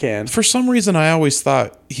best he can. For some reason, I always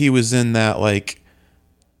thought he was in that like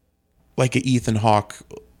an Ethan Hawke,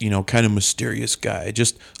 kind of mysterious guy.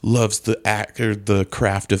 Just loves the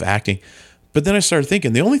craft of acting. But then I started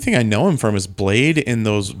thinking the only thing I know him from is Blade in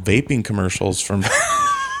those vaping commercials from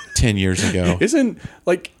 10 years ago. Isn't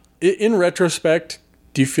like in retrospect,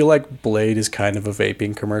 do you feel like Blade is kind of a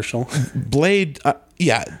vaping commercial? Blade,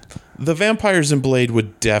 yeah. The vampires in Blade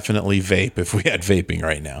would definitely vape if we had vaping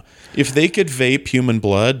right now. If they could vape human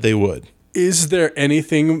blood, they would. Is there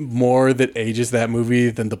anything more that ages that movie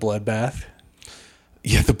than the bloodbath?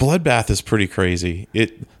 Yeah, the bloodbath is pretty crazy.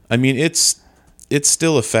 It's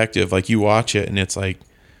still effective. Like, you watch it and it's like,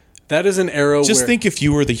 that is an era just think if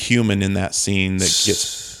you were the human in that scene that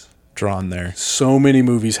gets drawn there. So many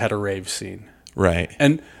movies had a rave scene. Right.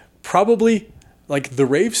 And probably, like, the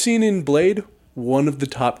rave scene in Blade, one of the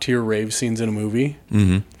top tier rave scenes in a movie.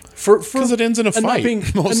 Mm-hmm. Because it ends in a fight.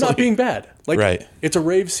 And not being bad. Like, right. It's a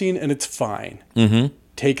rave scene and it's fine. Mm-hmm.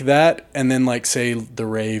 Take that and then, like, say the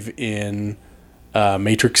rave in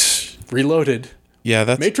Matrix Reloaded.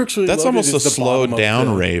 Yeah, Matrix Reloaded that's almost a slowed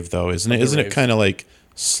down rave, though, isn't it? Isn't it kind of like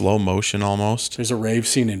slow motion almost? There's a rave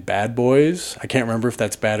scene in Bad Boys. I can't remember if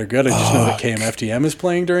that's bad or good. I just know that KMFDM is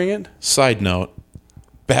playing during it. Side note,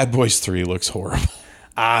 Bad Boys 3 looks horrible.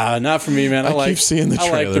 Not for me, man. I keep seeing the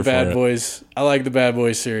trailer. I like the Bad Boys. I like the Bad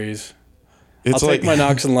Boys series. I'll take my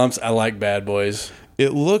knocks and lumps. I like Bad Boys.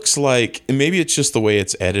 It looks like, and maybe it's just the way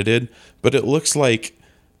it's edited, but it looks like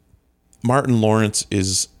Martin Lawrence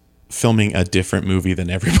is filming a different movie than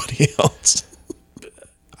everybody else.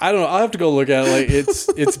 I don't know. I'll have to go look at it. Like,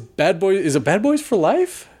 it's Bad Boys. Is it Bad Boys for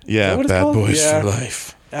Life? Yeah, Bad Boys for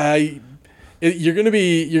Life. You're gonna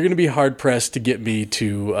be hard pressed to get me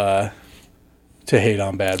to hate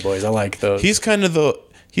on Bad Boys. I like those. He's kind of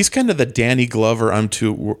the Danny Glover, I'm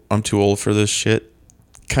too old for this shit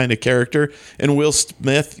kind of character. And Will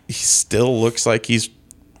Smith, he still looks like he's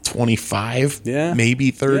 25, maybe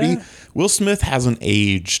 30. Yeah. Will Smith hasn't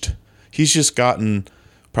aged. He's just gotten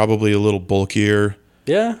probably a little bulkier.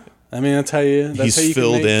 Yeah. I mean, he's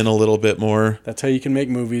filled in a little bit more. That's how you can make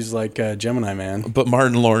movies like Gemini Man. But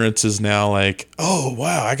Martin Lawrence is now like, oh,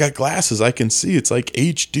 wow, I got glasses. I can see. It's like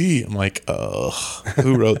HD. I'm like, ugh,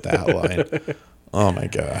 who wrote that line? Oh, my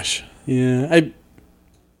gosh. Yeah.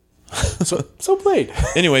 So Blade.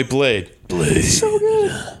 Anyway, Blade. So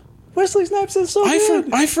good. Wesley Snipes is so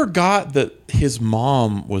good. I forgot that his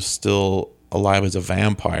mom was still alive as a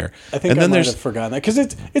vampire. I think I might have forgotten that because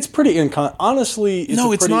it's pretty honestly.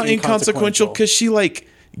 It's not inconsequential because she like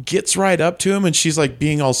gets right up to him and she's like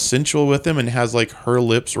being all sensual with him and has like her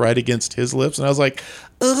lips right against his lips and I was like,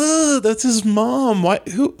 ugh, that's his mom. Why?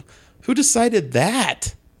 Who decided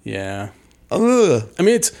that? Yeah. Ugh. I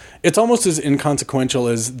mean, it's almost as inconsequential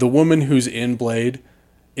as the woman who's in Blade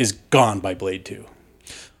is gone by Blade 2.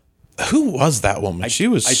 Who was that woman? She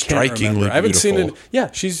was strikingly beautiful. I haven't seen it.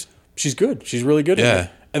 Yeah, she's good. She's really good at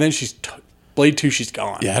it. And then Blade 2, she's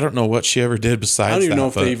gone. Yeah, I don't know what she ever did besides that. I don't even know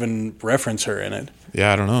if they even reference her in it.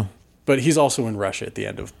 Yeah, I don't know. But he's also in Russia at the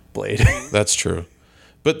end of Blade. That's true.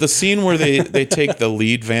 But the scene where they take the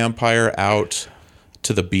lead vampire out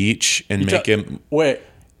to the beach and make him... Wait,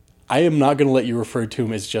 I am not going to let you refer to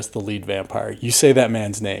him as just the lead vampire. You say that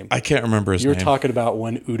man's name. I can't remember his name. You're talking about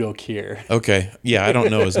one Udo Kier. Okay. Yeah, I don't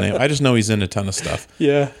know his name. I just know he's in a ton of stuff.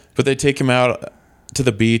 Yeah. But they take him out to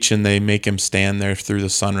the beach and they make him stand there through the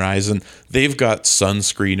sunrise, and they've got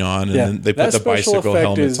sunscreen on, and then they put the bicycle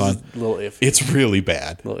helmets on. A little iffy. It's really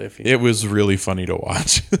bad. A little iffy. It was really funny to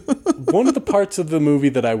watch. One of the parts of the movie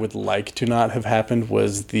that I would like to not have happened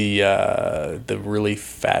was the really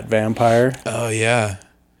fat vampire. Oh yeah.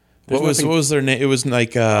 What was their name? It was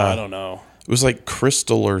like I don't know. It was like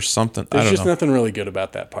Crystal or something. There's I don't just know. nothing really good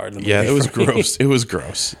about that part of the movie. Yeah, it was gross. It was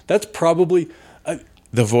gross. That's probably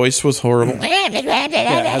The voice was horrible. yeah,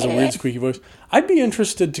 it has a weird squeaky voice. I'd be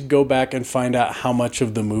interested to go back and find out how much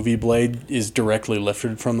of the movie Blade is directly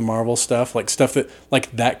lifted from the Marvel stuff. Like stuff that,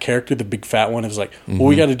 like that character, the big fat one, is like, well,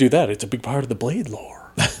 we got to do that. It's a big part of the Blade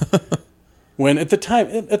lore. When at the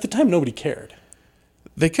time, nobody cared.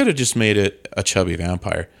 They could have just made it a chubby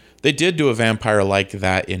vampire. They did do a vampire like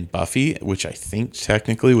that in Buffy, which I think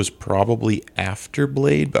technically was probably after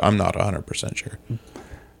Blade, but I'm not 100% sure.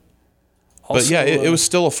 Also, but yeah, it was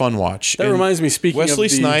still a fun watch. That reminds me, Wesley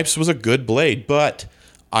Snipes was a good Blade, but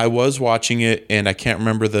I was watching it, and I can't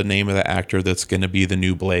remember the name of the actor that's going to be the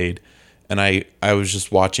new Blade. And I was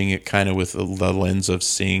just watching it kind of with the lens of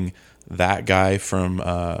seeing that guy from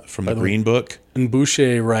the Green Book. And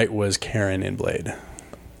Boucher Wright was Karen in Blade.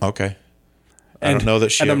 Okay. I don't know that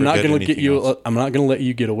she. And I'm not going to I'm not going to let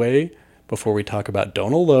you get away before we talk about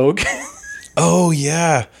Donal Logue. Oh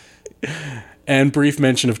yeah. And brief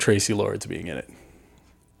mention of Tracy Lords being in it.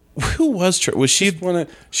 Who was was she?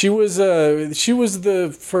 She was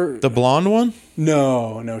the blonde one?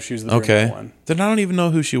 No, she was the brunette one. Then I don't even know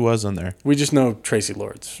who she was in there. We just know Tracy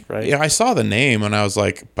Lords, right? Yeah, I saw the name and I was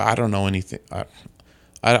like, but I don't know anything.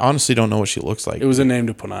 I honestly don't know what she looks like. It was a name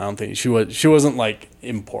to put on. I don't think she wasn't like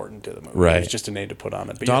important to the movie. Right. It was just a name to put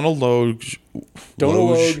on it. But Donal Logue.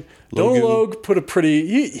 Donal Logue put a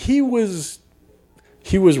pretty. He was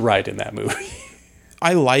right in that movie.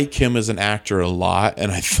 I like him as an actor a lot,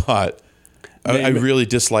 and I thought I really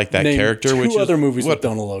disliked that character. Two other movies with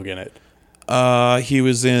Donal Logue in it. He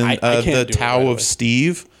was in the Tao of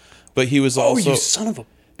Steve, but he was also. Oh, you son of a!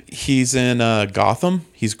 He's in Gotham.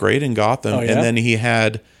 He's great in Gotham, and then he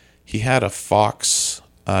had a Fox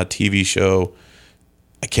TV show.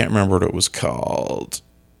 I can't remember what it was called,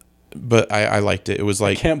 but I liked it. It was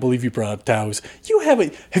like, I can't believe you brought up Tao.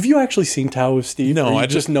 Have you actually seen Tao of Steve? No, I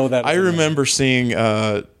just know that. I remember seeing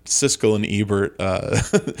Siskel and Ebert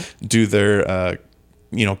do their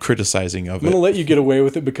criticizing of it. I'm going to let you get away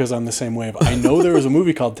with it because I'm the same way. I know there was a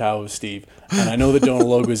movie called Tao of Steve, and I know that Donal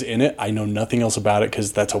Logue was in it. I know nothing else about it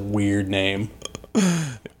because that's a weird name.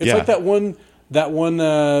 It's like that one.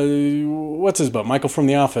 What's his butt? Michael from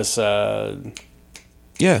The Office.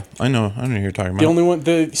 Yeah, I know who you're talking about. The only one,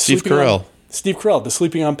 Steve Carell. Steve Carell, the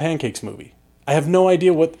Sleeping on Pancakes movie. I have no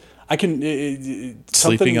idea what I can.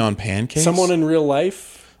 Sleeping on Pancakes. Someone in real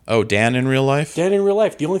life. Oh, Dan in real life? Dan in real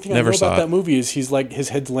life. The only thing I know about that movie is he's like, his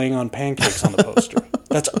head's laying on pancakes on the poster.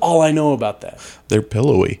 That's all I know about that. They're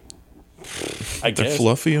pillowy. I guess. They're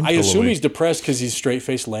fluffy and pillowy. I assume he's depressed because he's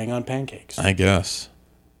straight-faced laying on pancakes. I guess.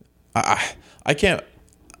 I can't.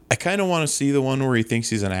 I kind of want to see the one where he thinks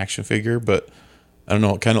he's an action figure, but I don't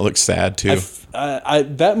know. It kind of looks sad, too.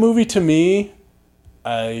 That movie, to me,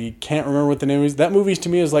 I can't remember what the name is. That movie, to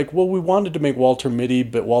me, is like, well, we wanted to make Walter Mitty,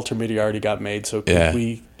 but Walter Mitty already got made, so could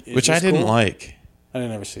we... Which I didn't like. I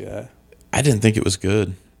didn't ever see that. I didn't think it was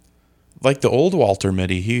good. Like the old Walter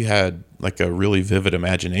Mitty, he had like a really vivid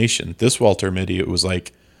imagination. This Walter Mitty, it was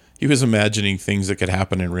like he was imagining things that could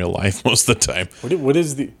happen in real life most of the time. What do you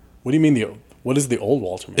mean what is the old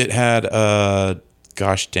Walter Mitty? It had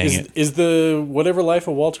gosh dang it. Is the Whatever Life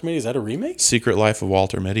of Walter Mitty, is that a remake? Secret Life of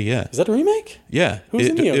Walter Mitty, yeah. Is that a remake? Yeah. Who's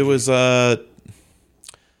in the OG? It was oh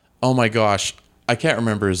my gosh. I can't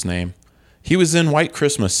remember his name. He was in White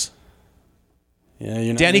Christmas.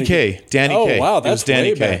 Yeah, Danny Kaye. Danny Kaye. Oh wow, that's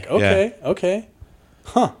Danny way back. Kaye. Okay.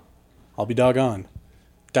 Huh. I'll be doggone.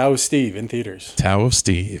 Tao of Steve in theaters. Tao of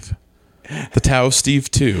Steve. The Tao of Steve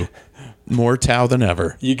 2. More Tao than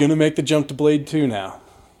ever. You gonna make the jump to Blade 2 now?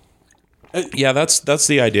 Yeah, that's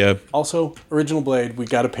the idea. Also, original Blade, we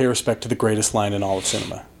got to pay respect to the greatest line in all of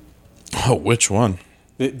cinema. Oh, which one?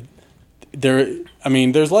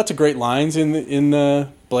 There's lots of great lines in the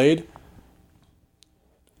Blade.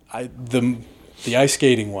 The ice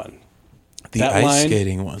skating one.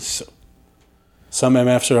 Skating one. Some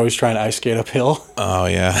MFs are always trying to ice skate uphill. Oh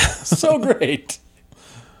yeah. So great.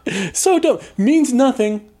 So dumb. Means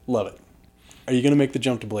nothing. Love it. Are you going to make the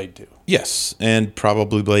jump to Blade 2? Yes, and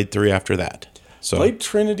probably Blade 3 after that. So Blade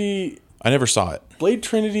Trinity... I never saw it. Blade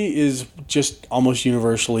Trinity is just almost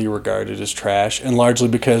universally regarded as trash, and largely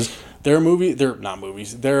because there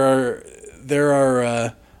are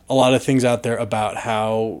a lot of things out there about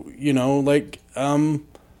how,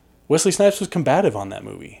 Wesley Snipes was combative on that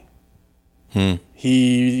movie.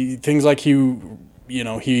 Things like you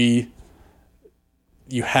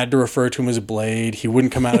had to refer to him as Blade. He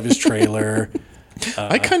wouldn't come out of his trailer.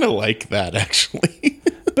 I kind of like that, actually.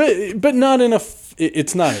 but not in a.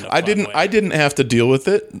 It's not in a. I didn't have to deal with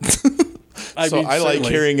it. I like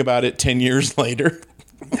hearing about it 10 years later.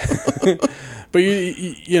 But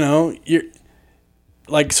you're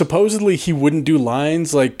like, supposedly he wouldn't do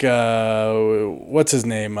lines like what's his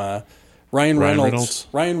name, Ryan Reynolds.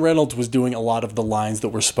 Ryan Reynolds was doing a lot of the lines that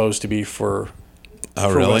were supposed to be for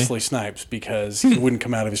really? Wesley Snipes because he wouldn't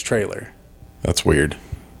come out of his trailer. That's weird.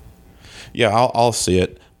 Yeah, I'll see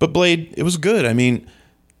it. But Blade, it was good. I mean,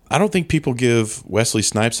 I don't think people give Wesley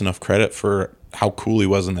Snipes enough credit for how cool he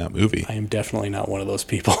was in that movie. I am definitely not one of those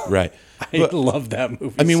people. Right. I love that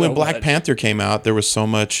movie. I mean, so when Black much. Panther came out, there was so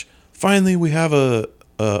much. Finally, we have a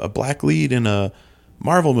black lead in a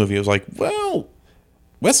Marvel movie. It was like, well,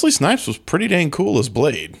 Wesley Snipes was pretty dang cool as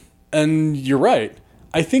Blade. And you're right.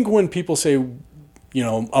 I think when people say,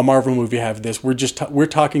 a Marvel movie have this, we're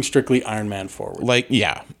talking strictly Iron Man forward. Like,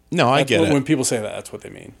 yeah. No, I get it. When people say that, that's what they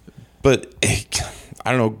mean. But,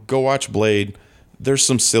 I don't know, go watch Blade. There's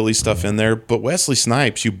some silly stuff in there, but Wesley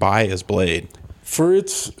Snipes, you buy as Blade. For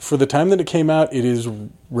the time that it came out, it is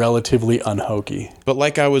relatively unhokey. But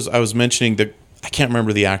like I was mentioning, I can't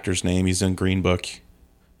remember the actor's name. He's in Green Book.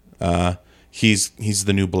 He's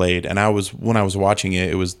the new Blade, and when I was watching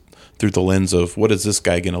it, it was through the lens of what is this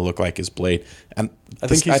guy going to look like as Blade, and I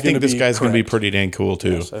think this guy's going to be pretty dang cool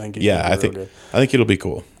too. Yes, I think I think it'll be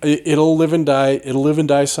cool. It'll live and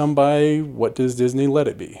die some by what does Disney let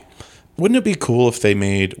it be. Wouldn't it be cool if they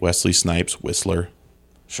made Wesley Snipes Whistler?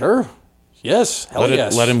 Sure. Yes.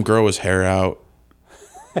 Yes. Let him grow his hair out.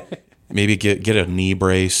 Maybe get a knee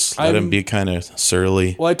brace. Let him be kind of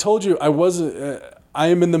surly. Well, I told you I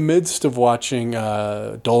am in the midst of watching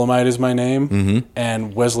Dolomite Is My Name,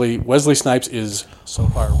 and Wesley Snipes is so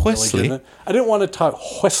far really good in it. I didn't want to talk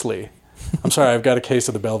Wesley. I'm sorry, I've got a case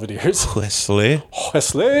of the Belvederes.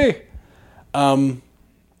 Wesley.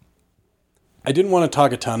 I didn't want to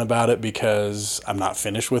talk a ton about it because I'm not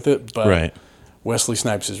finished with it, but Wesley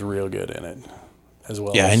Snipes is real good in it as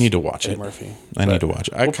well. Yeah, I need to watch Eddie it. Murphy. I need to watch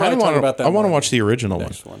it. I kind of want to. I want to watch the original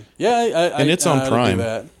one. Yeah, and it's on Prime. Do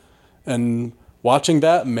that. And watching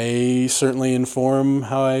that may certainly inform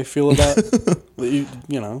how I feel about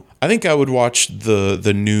I think I would watch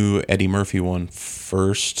the new Eddie Murphy one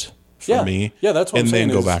first for me. Yeah, that's what I'm saying.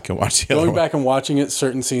 And then go back and watch the other one. Going back and watching it,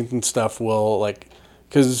 certain scenes and stuff will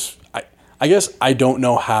because I guess I don't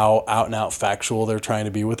know how out and out factual they're trying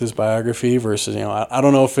to be with his biography versus I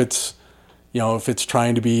don't know if it's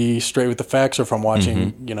trying to be straight with the facts or if I'm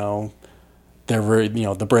watching the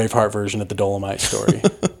Braveheart version of the Dolomite story.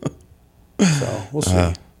 So we'll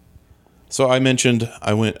see. So I mentioned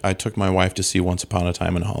I took my wife to see Once Upon a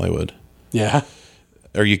Time in Hollywood. Yeah.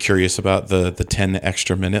 Are you curious about the 10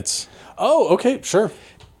 extra minutes? Oh, okay, sure.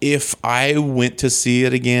 If I went to see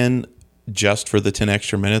it again just for the 10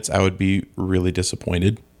 extra minutes, I would be really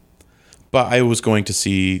disappointed. But I was going to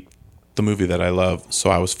see the movie that I love,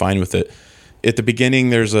 so I was fine with it. At the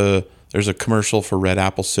beginning, there's a commercial for Red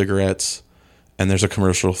Apple cigarettes, and there's a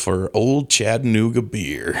commercial for Old Chattanooga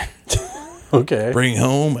beer. Okay. Bring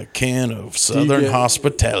home a can of Southern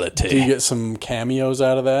hospitality. Do you get some cameos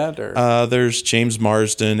out of that? Or? There's James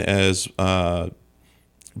Marsden as Burt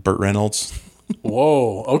Reynolds.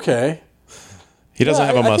 Whoa, okay. He doesn't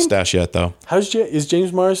have a mustache yet, though. Is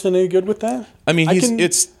James Marsden any good with that? I mean,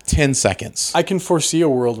 it's 10 seconds. I can foresee a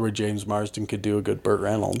world where James Marsden could do a good Burt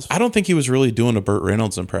Reynolds. I don't think he was really doing a Burt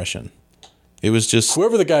Reynolds impression. It was just...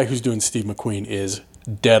 Whoever the guy who's doing Steve McQueen is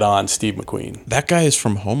dead on Steve McQueen. That guy is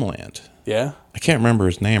from Homeland. Yeah? I can't remember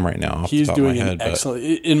his name right now off the top of my head. Excellent...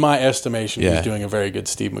 In my estimation, he's doing a very good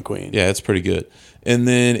Steve McQueen. Yeah, it's pretty good. And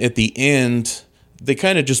then at the end... They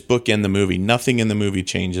kind of just bookend the movie. Nothing in the movie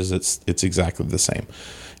changes. It's exactly the same.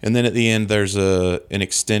 And then at the end, there's an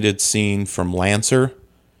extended scene from Lancer.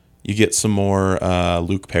 You get some more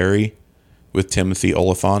Luke Perry with Timothy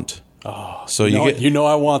Olyphant. Oh, so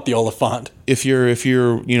I want the Olyphant. If you're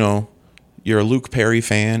a Luke Perry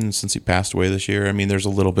fan, since he passed away this year, I mean, there's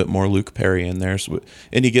a little bit more Luke Perry in there,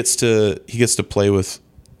 and he gets to play with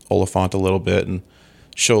Olyphant a little bit and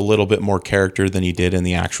show a little bit more character than he did in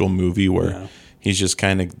the actual movie where. Yeah. He's just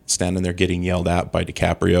kind of standing there getting yelled at by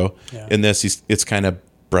DiCaprio. Yeah. In this, it's kind of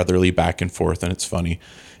brotherly back and forth, and it's funny.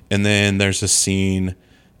 And then there's a scene.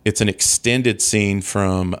 It's an extended scene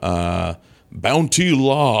from Bounty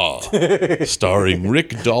Law, starring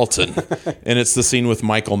Rick Dalton. And it's the scene with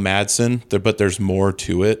Michael Madsen, but there's more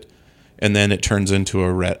to it. and then it turns into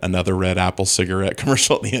another Red Apple cigarette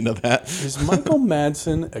commercial at the end of that. Is Michael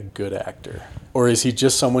Madsen a good actor? Or is he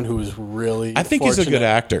just someone who is really I think he's a good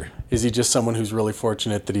actor. Is he just someone who's really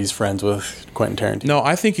fortunate that he's friends with Quentin Tarantino? No,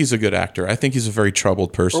 I think he's a good actor. I think he's a very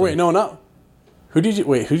troubled person. Or wait, no. Who did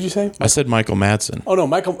you say? I said Michael Madsen. Oh, no,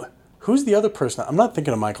 Michael. Who's the other person? I'm not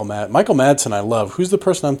thinking of Michael Madsen I love. Who's the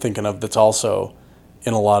person I'm thinking of that's also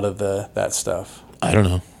in a lot of that stuff? I don't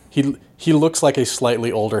know. He looks like a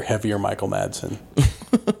slightly older, heavier Michael Madsen.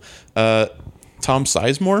 Tom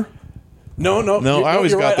Sizemore? No. I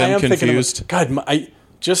always got them confused.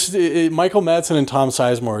 Michael Madsen and Tom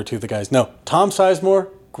Sizemore are two of the guys. No, Tom Sizemore,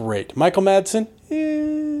 great. Michael Madsen,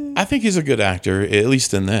 I think he's a good actor, at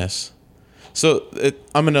least in this. So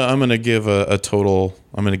I'm gonna give a total.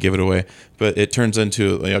 I'm gonna give it away, but it turns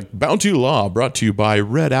into like Bounty Law, brought to you by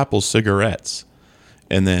Red Apple cigarettes,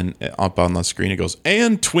 and then up on the screen it goes,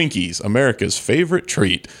 and Twinkies, America's favorite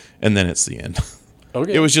treat, and then it's the end.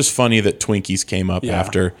 Okay. It was just funny that Twinkies came up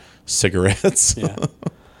after cigarettes. Yeah.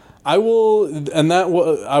 I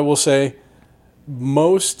will say,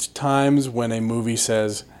 most times when a movie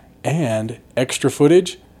says and extra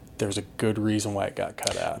footage, there's a good reason why it got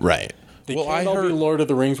cut out. Right. They can't all be Lord of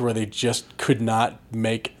the Rings where they just could not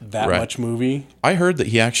make that much movie. I heard that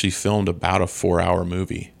he actually filmed about a 4-hour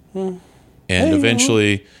movie. And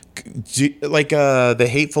eventually, like The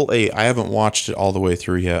Hateful Eight, I haven't watched it all the way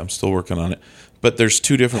through yet. I'm still working on it. But there's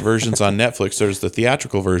 2 different versions on Netflix. There's the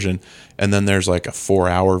theatrical version, and then there's like a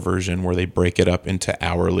 4-hour version where they break it up into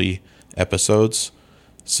hourly episodes.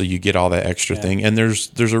 So you get all that extra thing. And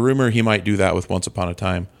there's a rumor he might do that with Once Upon a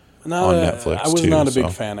Time on Netflix. I was not a big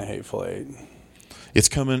fan of Hateful Eight. It's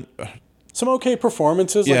coming. Some okay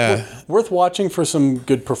performances. Yeah. Like, worth watching for some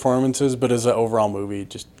good performances, but as an overall movie,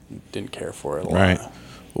 just didn't care for it a lot. Right.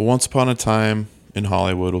 Well, Once Upon a Time in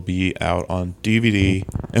Hollywood will be out on DVD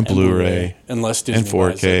and Blu-ray unless Disney and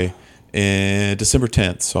 4K and December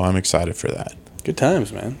 10th. So I'm excited for that. Good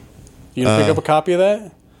times, man. You gonna pick up a copy of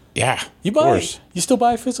that? Yeah, you buy. Of course. You still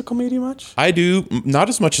buy physical media much? I do, not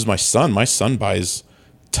as much as my son. My son buys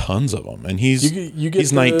tons of them, and he's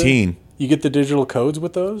 19. You get the digital codes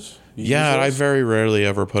with those? Yeah, I very rarely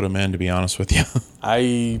ever put them in, to be honest with you.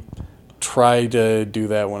 I try to do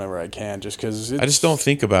that whenever I can, just because I just don't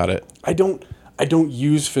think about it. I don't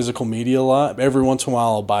use physical media a lot. Every once in a while,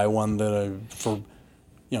 I'll buy one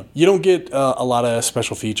you don't get a lot of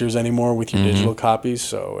special features anymore with your digital copies.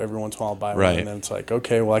 So every once in a while, I'll buy one, and then it's like,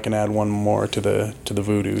 okay, well, I can add one more to the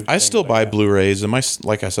Vudu. I still buy Blu-rays, and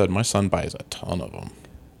like I said, my son buys a ton of them.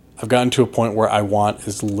 I've gotten to a point where I want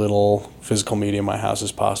as little physical media in my house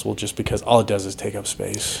as possible, just because all it does is take up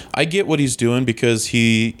space. I get what he's doing because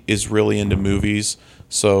he is really into movies,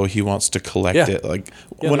 so he wants to collect it. Like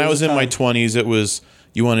when I was in my 20s, it was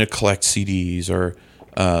you wanted to collect CDs, or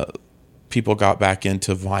people got back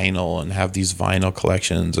into vinyl and have these vinyl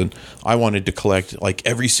collections, and I wanted to collect like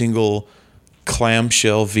every single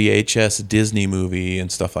clamshell VHS Disney movie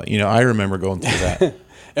and stuff like. I remember going through that.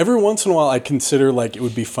 Every once in a while, I consider like it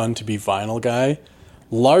would be fun to be vinyl guy,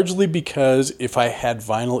 largely because if I had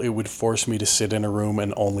vinyl, it would force me to sit in a room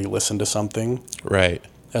and only listen to something. Right.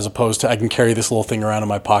 As opposed to I can carry this little thing around in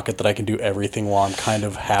my pocket that I can do everything while I'm kind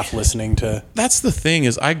of half listening to. That's the thing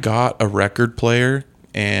is I got a record player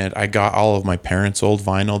and I got all of my parents' old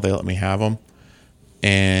vinyl. They let me have them.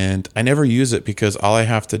 And I never use it because all I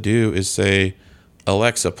have to do is say,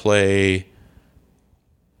 Alexa, play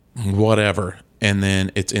whatever. And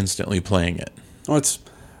then it's instantly playing it. Well, it's,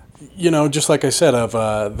 just like I said, of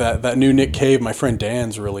that new Nick Cave, my friend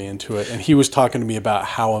Dan's really into it. And he was talking to me about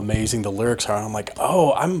how amazing the lyrics are. And I'm like,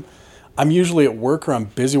 oh, I'm usually at work or I'm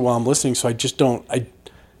busy while I'm listening. So I just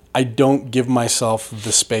I don't give myself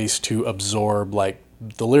the space to absorb like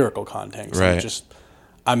the lyrical content. So right.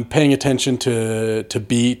 I'm paying attention to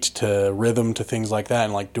beat, to rhythm, to things like that.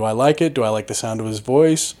 And like, do I like it? Do I like the sound of his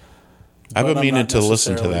voice? I've been meaning to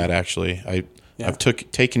listen to that, actually. I've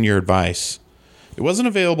taken your advice. It wasn't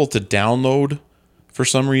available to download for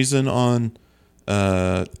some reason on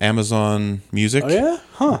Amazon Music. Oh, yeah?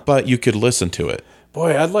 Huh. But you could listen to it.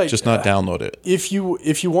 Boy, I'd like... Just not download it. If you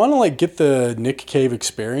want to like get the Nick Cave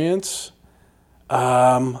experience,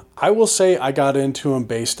 I will say I got into him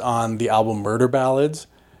based on the album Murder Ballads.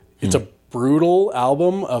 It's a brutal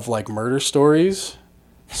album of like murder stories.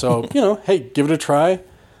 So, hey, give it a try.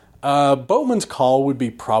 Boatman's Call would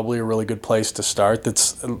be probably a really good place to start.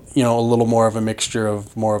 That's a little more of a mixture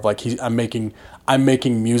of more of like I'm making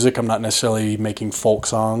music. I'm not necessarily making folk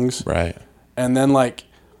songs. Right. And then like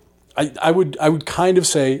I would kind of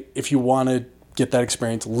say if you want to get that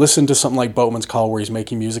experience, listen to something like Boatman's Call where he's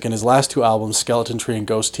making music. And his last 2 albums, Skeleton Tree and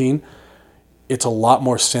Ghost Teen, it's a lot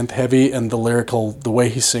more synth heavy, and the way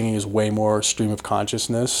he's singing is way more stream of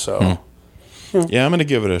consciousness. So, yeah, I'm gonna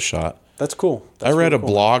give it a shot. That's cool. I read a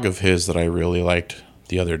blog of his that I really liked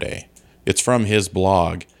the other day. It's from his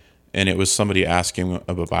blog, and it was somebody asking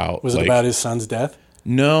about. Was it about his son's death?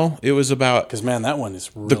 No, it was about. Because man, that one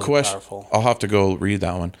is really powerful. I'll have to go read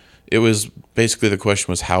that one. It was basically the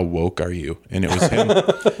question was, how woke are you? And it was him.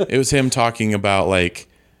 It was him talking about like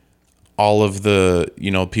all of the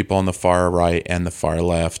people on the far right and the far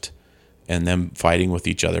left, and them fighting with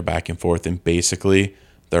each other back and forth, and basically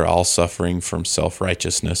they're all suffering from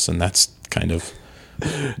self-righteousness, and that's kind of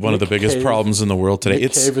one of the biggest problems in the world today.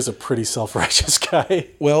 Nick Cave is a pretty self-righteous guy.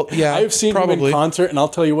 Well, yeah, I've seen him in concert, and I'll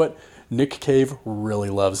tell you what, Nick Cave really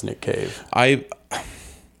loves Nick Cave. I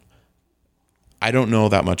don't know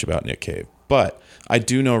that much about Nick Cave, but I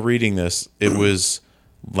do know reading this, it was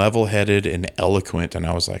level-headed and eloquent, and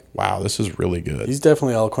I was like, wow, this is really good. He's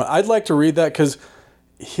definitely eloquent. I'd like to read that because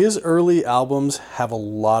his early albums have a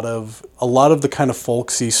lot of the kind of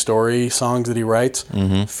folksy story songs that he writes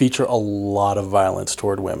feature a lot of violence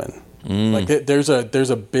toward women. Like there's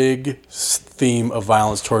a big theme of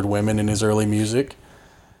violence toward women in his early music.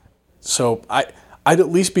 So I'd at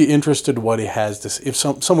least be interested in what he has to. If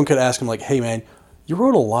someone could ask him like, "Hey man, you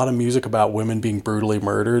wrote a lot of music about women being brutally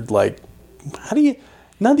murdered. Like, how do you?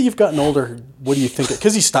 Now that you've gotten older, what do you think?"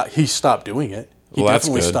 Because he stopped doing it. He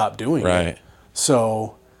definitely stopped doing it.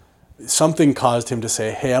 So something caused him to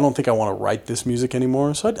say, "Hey, I don't think I want to write this music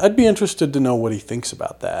anymore." So I'd be interested to know what he thinks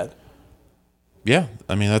about that. Yeah,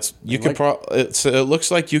 I mean it looks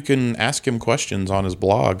like you can ask him questions on his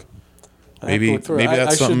blog. Maybe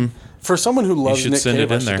that's something. For someone who loves Nick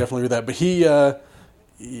Cave, I should definitely read that. But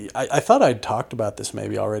I thought I'd talked about this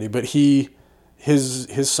maybe already, but his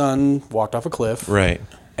son walked off a cliff. Right.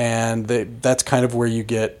 And that's kind of where you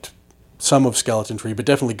get some of Skeleton Tree, but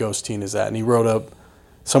definitely Ghosteen is that. And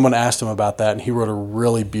someone asked him about that, and he wrote a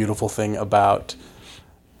really beautiful thing about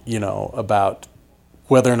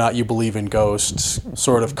whether or not you believe in ghosts,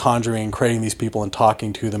 sort of conjuring and creating these people and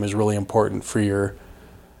talking to them is really important for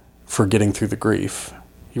getting through the grief.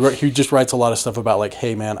 He just writes a lot of stuff about like,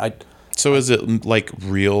 hey man, So is it like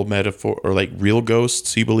real metaphor or like real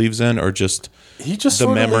ghosts he believes in, or just the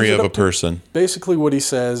memory of a person? Basically what he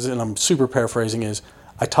says, and I'm super paraphrasing, is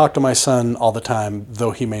I talk to my son all the time,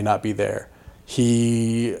 though he may not be there.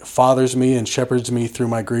 He fathers me and shepherds me through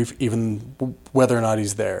my grief, even whether or not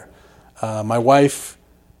he's there. My wife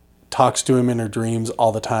talks to him in her dreams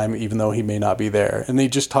all the time, even though he may not be there. And he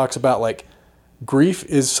just talks about like grief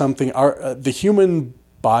is something the human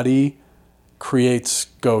body creates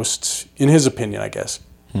ghosts, in his opinion, I guess,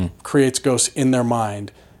 creates ghosts in their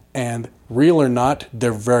mind, and real or not,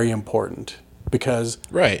 they're very important because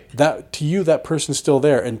that to you, that person's still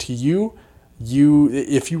there. And to you,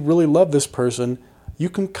 if you really love this person, you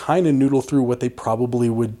can kind of noodle through what they probably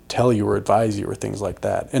would tell you or advise you or things like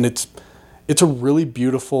that. And it's a really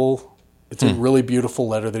beautiful, a really beautiful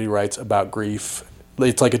letter that he writes about grief.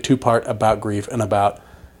 It's like a 2-part about grief and about,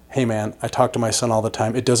 hey man, I talk to my son all the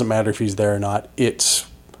time. It doesn't matter if he's there or not. It's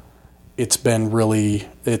been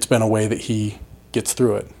a way that he gets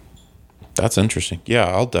through it. That's interesting. Yeah,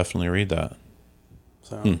 I'll definitely read that.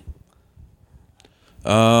 So,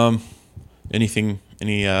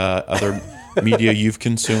 any other media you've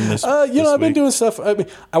consumed this? I've week? been doing stuff. I mean,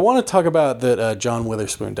 I want to talk about that. John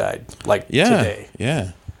Witherspoon died today.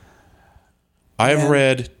 Yeah. I've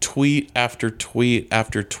read tweet after tweet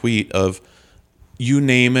after tweet of, you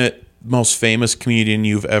name it, most famous comedian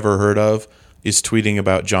you've ever heard of is tweeting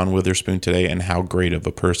about John Witherspoon today and how great of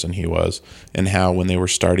a person he was, and how when they were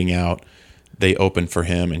starting out, they opened for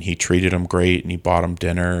him and he treated them great and he bought them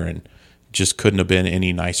dinner and just couldn't have been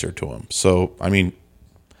any nicer to him. So, I mean,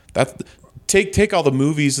 take all the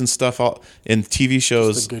movies and stuff and TV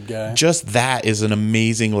shows. Just a good guy. Just that is an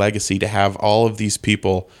amazing legacy to have all of these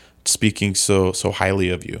people speaking so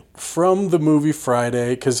highly of you. From the movie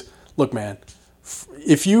Friday, because look, man,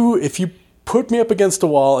 if you put me up against a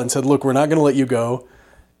wall and said, look, we're not going to let you go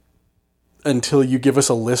until you give us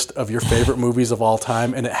a list of your favorite movies of all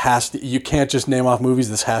time, and you can't just name off movies,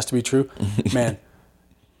 this has to be true, man,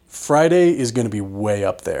 Friday is going to be way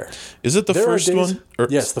up there. Is it the first one?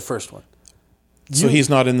 Yes, the first one. So he's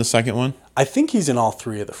not in the second one? I think he's in all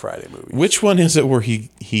 3 of the Friday movies. Which one is it where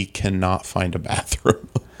he cannot find a bathroom?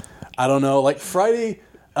 I don't know. Like Friday...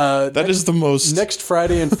 is the most... Next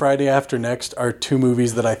Friday and Friday After Next are 2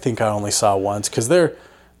 movies that I think I only saw once, because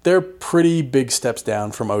they're pretty big steps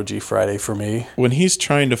down from OG Friday for me. When he's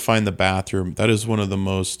trying to find the bathroom, that is one of the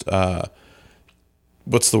most...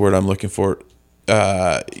 what's the word I'm looking for?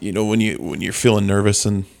 When you're feeling nervous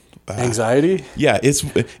and Anxiety? Yeah, it's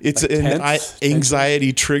an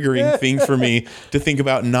anxiety triggering thing for me to think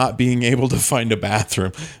about not being able to find a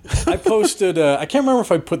bathroom. I posted, I can't remember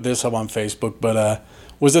if I put this up on Facebook, but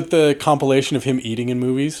was it the compilation of him eating in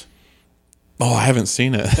movies? Oh, I haven't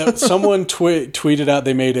seen it. Someone tweeted out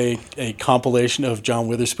they made a compilation of John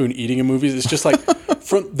Witherspoon eating in movies. It's just like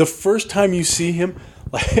from the first time you see him,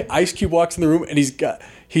 like Ice Cube walks in the room and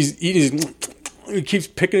he's eating, he keeps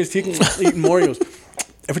picking his teeth and eating more. He goes,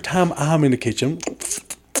 every time I'm in the kitchen,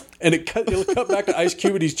 and it'll cut back to Ice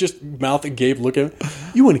Cube and he's just mouth agape looking at him.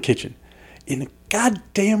 You in the kitchen, in the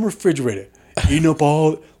goddamn refrigerator, eating up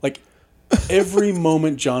all, like every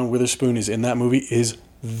moment John Witherspoon is in that movie is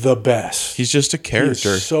the best. He's just a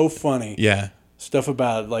character. He's so funny. Yeah. Stuff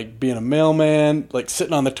about like being a mailman, like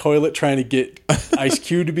sitting on the toilet trying to get Ice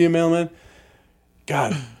Cube to be a mailman.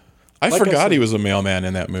 God. I forgot he was a mailman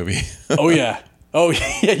in that movie. Oh, yeah. Oh,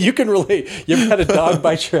 yeah. You can relate. You ever had a dog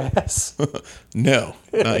bite your ass? No,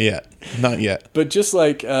 not yet. Not yet. But just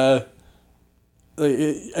like,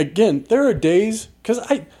 again, there are days, because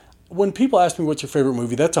when people ask me what's your favorite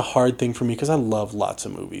movie, that's a hard thing for me because I love lots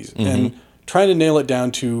of movies. Mm-hmm. And trying to nail it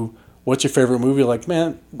down to what's your favorite movie, like,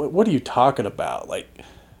 man, what are you talking about? Like,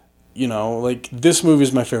 you know, like this movie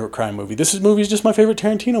is my favorite crime movie. This movie is just my favorite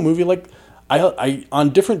Tarantino movie. Like, I on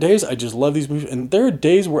different days, I just love these movies. And there are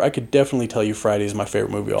days where I could definitely tell you Friday is my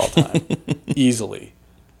favorite movie of all time. Easily.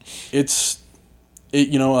 Some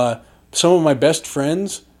of my best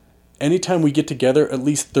friends, anytime we get together, at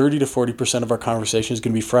least 30 to 40% of our conversation is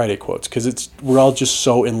going to be Friday quotes because we're all just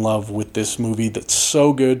so in love with this movie that's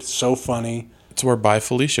so good, so funny. It's where Bye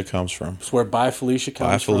Felicia comes from. It's where Bye Felicia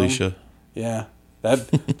comes from. Bye Felicia. Yeah.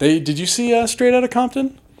 Did you see Straight Outta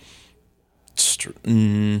Compton?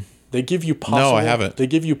 They give you possible. No, I haven't. They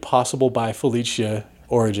give you possible Bye Felicia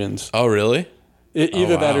origins. Oh, really?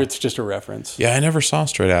 Either that or it's just a reference. Yeah, I never saw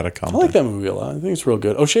Straight Outta Compton. I like that movie a lot. I think it's real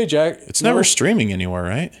good. O'Shea Jackson. It's never streaming anywhere,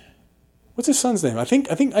 right? What's his son's name? I think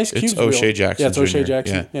Ice Cube's It's O'Shea Jackson. Yeah, it's O'Shea Jr.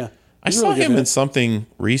 Jackson. Yeah. I saw him in something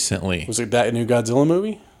recently. Was it that new Godzilla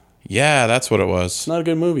movie? Yeah, that's what it was. It's not a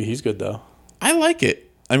good movie. He's good, though. I like it.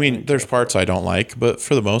 I mean, there's parts I don't like, but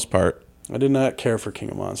for the most part... I did not care for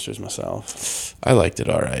King of Monsters myself. I liked it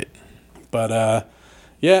all right. But,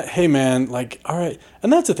 yeah, hey, man, like, all right.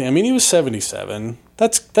 And that's the thing. I mean, he was 77.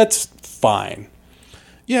 That's fine.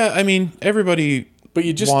 Yeah, I mean, everybody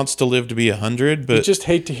wants to live to be 100, but... You just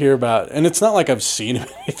hate to hear about... And it's not like I've seen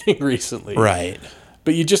anything recently. Right.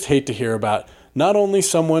 But you just hate to hear about not only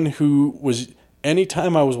someone who was...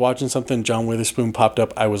 Anytime I was watching something, John Witherspoon popped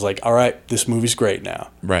up, I was like, all right, this movie's great now.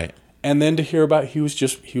 Right. And then to hear about he was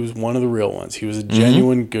one of the real ones. He was a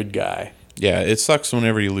genuine good guy. Yeah, it sucks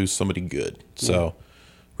whenever you lose somebody good. So,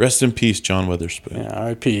 rest in peace, John Witherspoon. Yeah,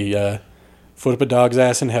 R.I.P. Foot up a dog's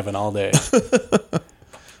ass in heaven all day.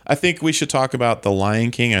 I think we should talk about The Lion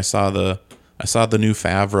King. I saw the new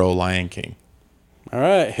Favreau Lion King. All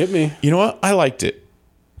right, hit me. You know what? I liked it.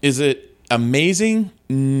 Is it amazing?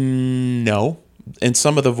 No. And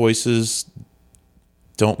some of the voices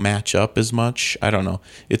don't match up as much. I don't know.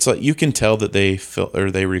 It's like you can tell that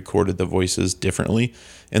they recorded the voices differently,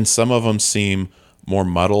 and some of them seem more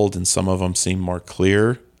muddled and some of them seem more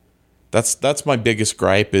clear. That's my biggest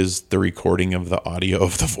gripe is the recording of the audio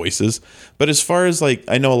of the voices. But as far as like,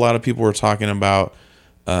 I know a lot of people were talking about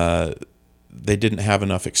they didn't have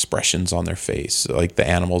enough expressions on their face, like the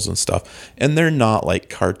animals and stuff. And they're not like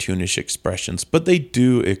cartoonish expressions, but they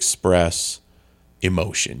do express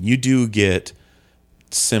emotion. You do get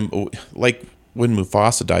like when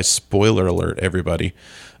Mufasa dies, spoiler alert, everybody.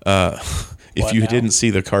 If you didn't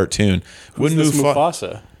see the cartoon, when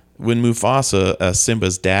Mufasa? When Mufasa,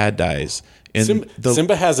 Simba's dad dies. And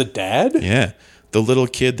Simba has a dad? Yeah. The little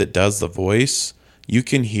kid that does the voice, you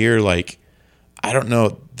can hear like, I don't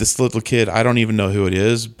know, this little kid, I don't even know who it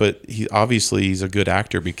is, but he's a good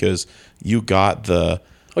actor because you got the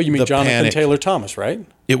Oh, you mean Jonathan panic. Taylor Thomas, right?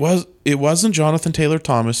 It wasn't Jonathan Taylor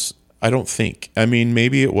Thomas, I don't think. I mean,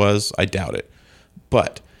 maybe it was, I doubt it.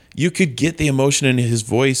 But you could get the emotion in his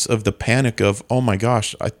voice of the panic of, oh my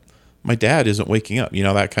gosh, my dad isn't waking up,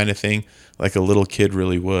 that kind of thing, like a little kid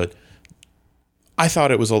really would. I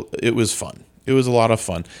thought it was fun. It was a lot of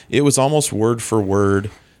fun. It was almost word for word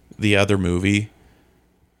the other movie.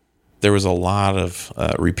 There was a lot of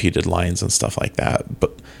repeated lines and stuff like that,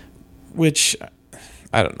 but which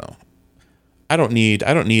I don't know. I don't need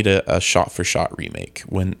a shot for shot remake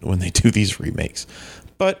when they do these remakes,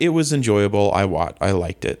 but it was enjoyable. I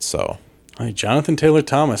liked it. So, Jonathan Taylor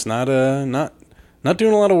Thomas, not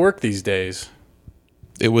doing a lot of work these days.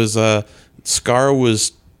 It was Scar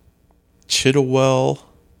was Chidwell.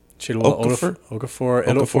 Chiwetel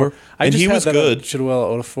Ejiofor. And he was good.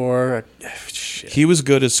 Chiwetel Ejiofor. Shit. He was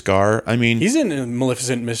good as Scar. I mean, he's in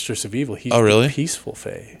Maleficent, Mistress of Evil. He's really? the peaceful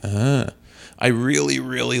fae. I really,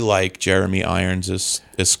 really like Jeremy Irons as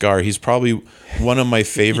Scar. He's probably one of my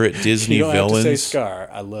favorite Disney you don't villains. Have to say Scar.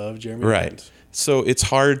 I love Jeremy Irons. So it's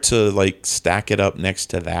hard to like stack it up next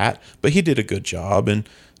to that, but he did a good job, and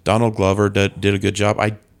Donald Glover did a good job.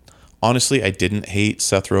 Honestly, I didn't hate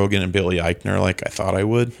Seth Rogen and Billy Eichner like I thought I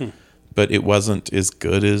would, but it wasn't as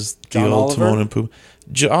good as the old Timon and Pumbaa.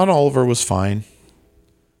 John Oliver was fine.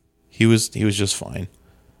 He was just fine.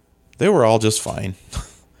 They were all just fine.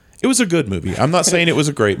 It was a good movie. I'm not saying it was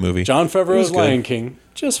a great movie. John Favreau's Lion King,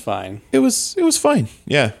 just fine. It was fine.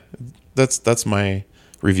 Yeah, that's my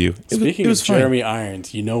review. Speaking of Jeremy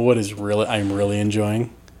Irons, you know what I'm really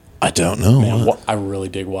enjoying? I don't know. Man, I really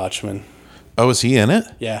dig Watchmen. Oh, is he in it?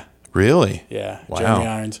 Yeah. Really? Yeah. Wow. Jeremy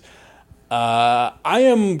Irons.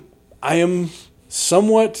 I am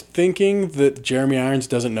somewhat thinking that Jeremy Irons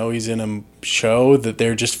doesn't know he's in a show, that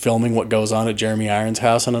they're just filming what goes on at Jeremy Irons'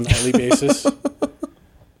 house on a nightly basis.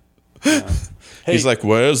 Hey, he's like,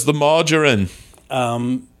 where's the margarine?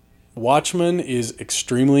 Watchmen is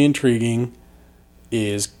extremely intriguing.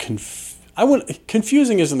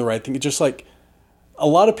 Confusing isn't the right thing. It's just like a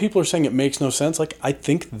lot of people are saying it makes no sense. Like, I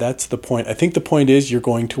think that's the point. I think the point is you're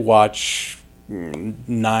going to watch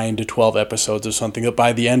 9 to 12 episodes of something that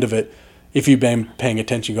by the end of it, if you've been paying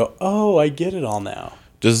attention, you go, oh, I get it all now.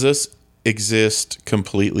 Does this exist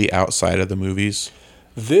completely outside of the movies?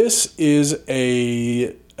 This is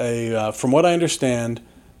from what I understand,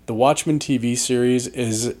 the Watchmen TV series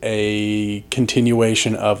is a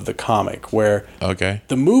continuation of the comic, where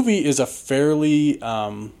the movie is a fairly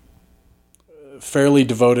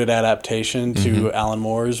devoted adaptation to Alan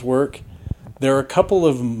Moore's work. There are a couple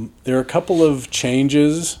of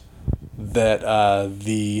changes that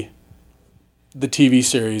the TV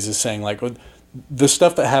series is saying, like the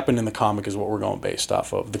stuff that happened in the comic is what we're going based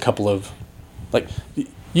off of. The couple of, like,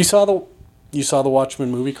 you saw the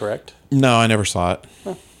Watchmen movie, correct? No, I never saw it.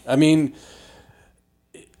 I mean,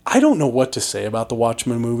 I don't know what to say about the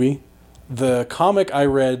Watchmen movie. The comic I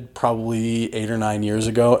read probably 8 or 9 years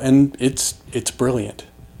ago, and it's brilliant.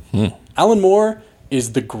 Alan Moore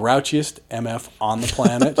is the grouchiest MF on the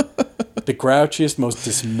planet. The grouchiest, most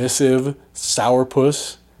dismissive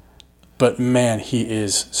sourpuss. But man, he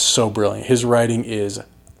is so brilliant. His writing is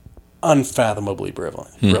unfathomably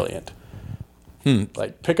brilliant.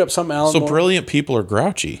 Like, pick up some Alan Moore. So brilliant people are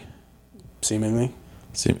grouchy. Seemingly.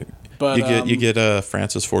 But you get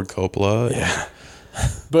Francis Ford Coppola. Yeah.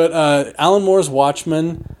 But Alan Moore's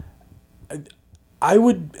Watchmen, I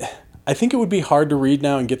think it would be hard to read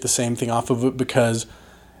now and get the same thing off of it, because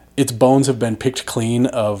its bones have been picked clean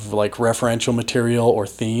of like referential material or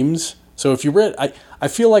themes. So if you read, I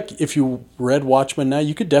feel like if you read Watchmen now,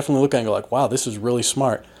 you could definitely look at it and go like, wow, this is really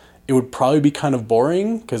smart. It would probably be kind of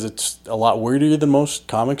boring because it's a lot weirder than most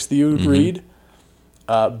comics that you would read.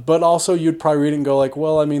 But also you'd probably read it and go like,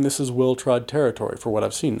 well, I mean, this is well-trod territory for what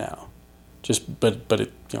I've seen now. But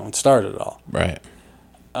it it started it all. Right.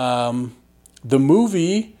 The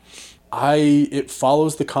movie, it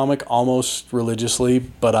follows the comic almost religiously,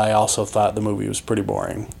 but I also thought the movie was pretty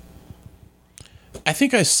boring. I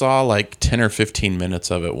think I saw like 10 or 15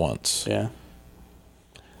 minutes of it once. Yeah.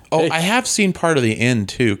 Oh, Hey. I have seen part of the end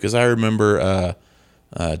too, because I remember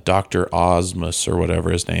Dr. Osmus or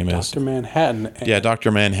whatever his name is. Dr. Manhattan. Yeah,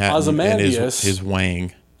 Dr. Manhattan Ozymandias. and his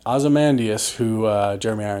Wang. Ozymandias, who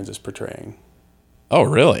Jeremy Irons is portraying. Oh,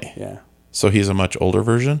 really? Yeah. So he's a much older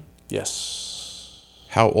version? Yes.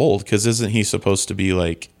 How old? Because isn't he supposed to be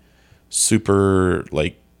like super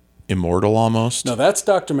like immortal almost? No, that's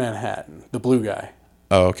Dr. Manhattan, the blue guy.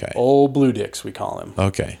 Oh, okay. Old Blue Dicks, we call him.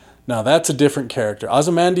 Okay. Now, that's a different character.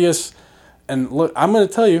 Ozymandias, and look, I'm going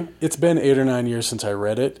to tell you, it's been 8 or 9 years since I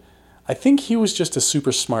read it. I think he was just a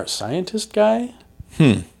super smart scientist guy.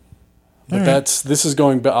 But this is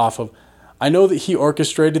going off of, I know that he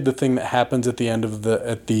orchestrated the thing that happens at the end of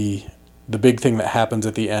the big thing that happens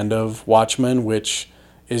at the end of Watchmen, which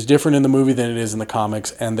is different in the movie than it is in the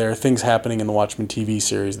comics, and there are things happening in the Watchmen TV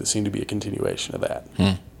series that seem to be a continuation of that.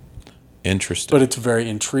 Interesting. But it's very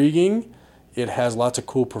intriguing. It has lots of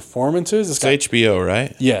cool performances. It's HBO,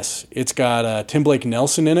 right? Yes. It's got Tim Blake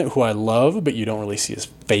Nelson in it, who I love, but you don't really see his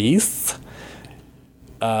face.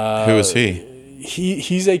 Who is he?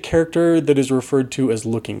 He's a character that is referred to as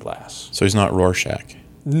Looking Glass. So he's not Rorschach.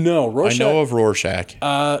 No, Rorschach. I know of Rorschach.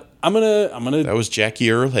 I'm gonna. That was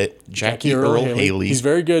Jackie Earl Haley. He's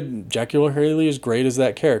very good. Jackie Earl Haley is great as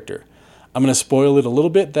that character. I'm gonna spoil it a little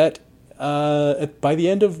bit. That by the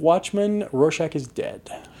end of Watchmen, Rorschach is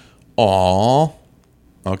dead. Aww.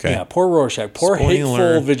 Okay. Yeah, poor Rorschach. Poor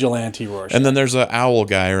Spoiler. hateful vigilante Rorschach. And then there's an owl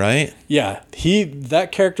guy, right? Yeah,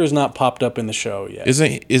 that character's not popped up in the show yet.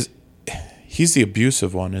 He's the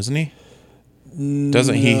abusive one, isn't he?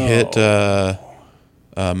 Doesn't he hit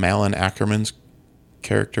Malin Ackerman's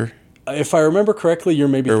character? If I remember correctly, you're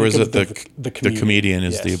maybe or thinking was of it the comedian. The comedian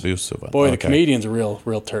is Yes. the abusive one. Boy, Okay. the comedian's a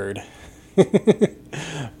real turd.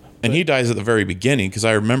 And he dies at the very beginning because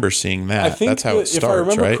I remember seeing that. I think That's how it starts, if I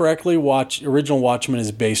remember right? correctly, original Watchmen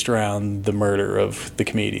is based around the murder of the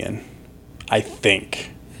comedian. I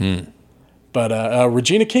think. But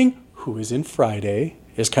Regina King, who is in Friday,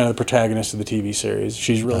 is kind of the protagonist of the TV series.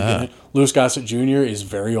 She's really good in it. Louis Gossett Jr. is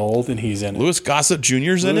very old, and he's in it. Louis Gossett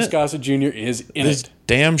Jr.'s in it? Louis Gossett Jr. is in This it.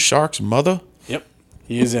 damn shark's mother? Yep,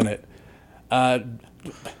 he is in it.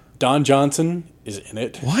 Don Johnson is in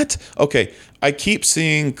it. What? Okay, I keep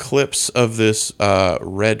seeing clips of this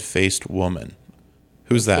red-faced woman.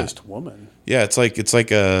 Who's that? Red-faced woman. Yeah, it's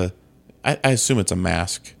like a... I assume it's a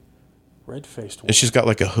mask. Red-faced woman. And she's got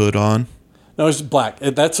like a hood on. No, it's black.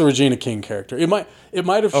 That's a Regina King character. It might have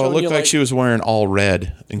shown Oh, it looked you like she was wearing all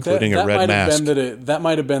red, including a red mask. That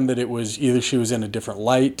might have been that it was either she was in a different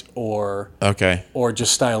light or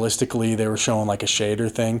just stylistically they were showing like a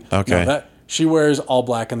shader thing. Okay. No, she wears all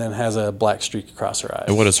black and then has a black streak across her eyes.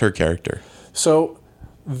 And what is her character? So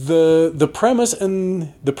the premise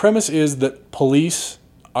is that police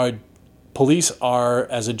are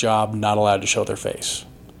as a job not allowed to show their face.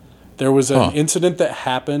 There was an incident that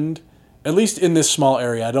happened, at least in this small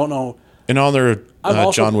area. I don't know. In honor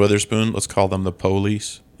of John Witherspoon, let's call them the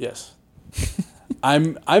police. Yes.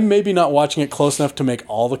 I'm maybe not watching it close enough to make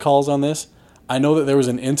all the calls on this. I know that there was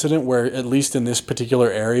an incident where, at least in this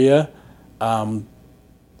particular area,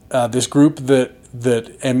 this group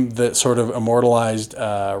that sort of immortalized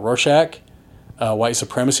Rorschach, white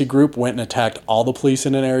supremacy group, went and attacked all the police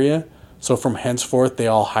in an area. So from henceforth, they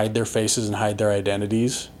all hide their faces and hide their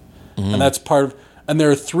identities. And that's part of... And there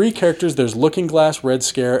are three characters. There's Looking Glass, Red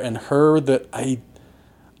Scare, and her that I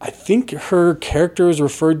think her character is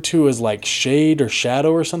referred to as like Shade or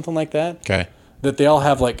Shadow or something like that. Okay. That they all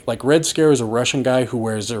have like Red Scare is a Russian guy who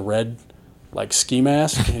wears a red like ski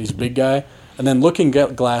mask. And he's a big guy. And then Looking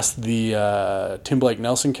Glass, the Tim Blake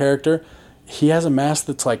Nelson character, he has a mask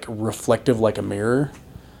that's like reflective like a mirror.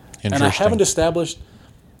 And I haven't established...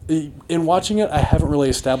 In watching it, I haven't really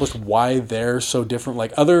established why they're so different.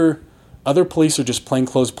 Like other police are just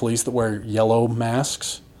plainclothes police that wear yellow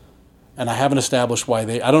masks, and I haven't established why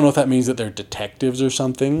they... I don't know if that means that they're detectives or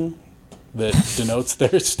something that denotes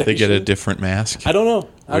their station. They get a different mask? I don't know.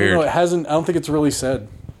 I Weird. don't know. It hasn't... I don't think it's really said.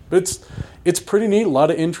 But it's pretty neat. A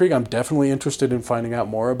lot of intrigue. I'm definitely interested in finding out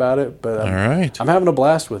more about it, but all right. I'm having a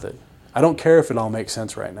blast with it. I don't care if it all makes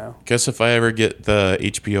sense right now. Guess if I ever get the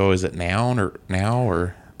HBO, is it now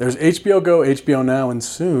or... There's HBO Go, HBO Now, and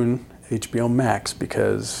soon HBO Max,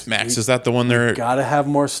 because... Max, is that the one they're... Gotta have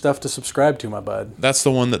more stuff to subscribe to, my bud. That's the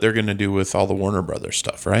one that they're going to do with all the Warner Brothers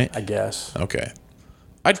stuff, right? I guess. Okay.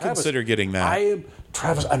 I'd consider getting that.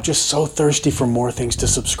 Travis, I'm just so thirsty for more things to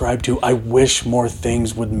subscribe to. I wish more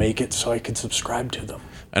things would make it so I could subscribe to them.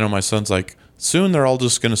 I know my son's like, soon they're all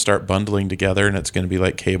just going to start bundling together and it's going to be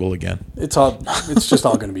like cable again. It's just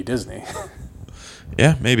all going to be Disney.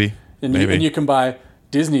 Yeah, maybe. And you can buy...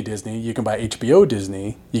 Disney, you can buy HBO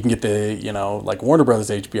Disney, you can get the, like Warner Brothers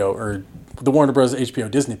HBO, or the Warner Brothers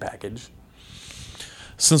HBO Disney package.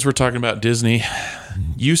 Since we're talking about Disney,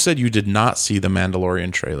 you said you did not see the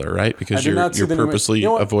Mandalorian trailer, right? Because you're purposely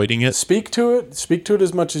avoiding it? Speak to it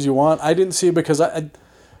as much as you want. I didn't see it because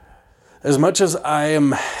as much as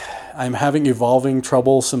I'm having evolving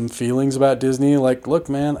troublesome feelings about Disney, like, look,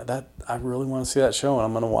 man, I really want to see that show and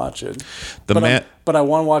I'm going to watch it. But I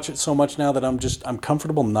want to watch it so much now that I'm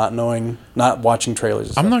comfortable not watching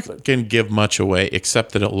trailers. I'm not going to give much away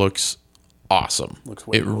except that it looks awesome.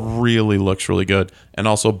 It really looks really good. And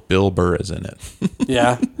also Bill Burr is in it.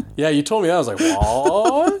 Yeah. Yeah, you told me that. I was like,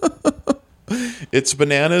 what? It's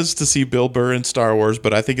bananas to see Bill Burr in Star Wars,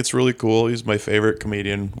 but I think it's really cool. He's my favorite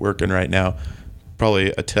comedian working right now.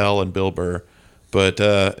 Probably Attell and Bill Burr. But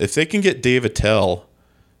if they can get Dave Attell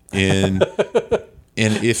in...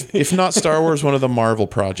 And if not Star Wars, one of the Marvel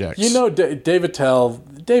projects. Dave Attell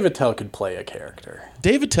could play a character.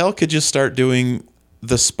 Dave Attell could just start doing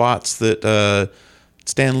the spots that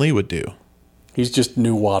Stan Lee would do. He's just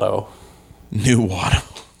New Watto. New Watto.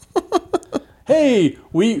 Hey,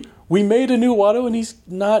 we made a New Watto and he's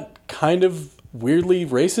not kind of weirdly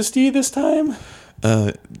racist-y this time?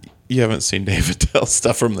 You haven't seen Dave Attell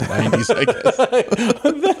stuff from the 90s, I guess.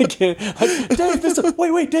 Then again, Dave,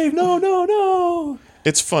 wait, Dave, no.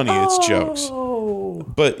 It's funny. It's jokes.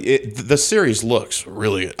 But the series looks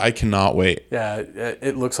really good. I cannot wait. Yeah,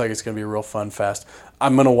 it looks like it's going to be a real fun fest.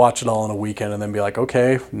 I'm going to watch it all in a weekend and then be like,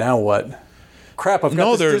 okay, now what? Crap, I've got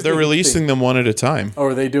No, this they're releasing thing. them one at a time. Oh,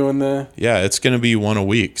 are they doing the... Yeah, it's going to be one a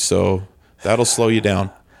week, so that'll slow you down.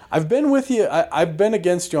 I've been with you. I've been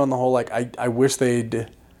against you on the whole, like, I wish they'd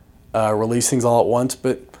release things all at once,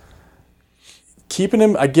 but keeping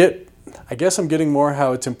them... I guess I'm getting more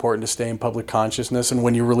how it's important to stay in public consciousness, and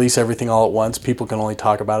when you release everything all at once, people can only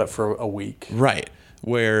talk about it for a week. Right.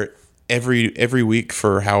 Where every week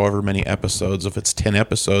for however many episodes, if it's 10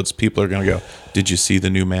 episodes, people are going to go, did you see the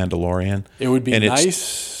new Mandalorian? It would be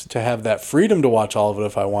nice to have that freedom to watch all of it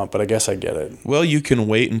if I want, but I guess I get it. Well, you can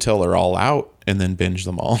wait until they're all out and then binge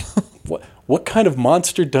them all. What kind of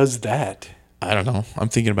monster does that? I don't know. I'm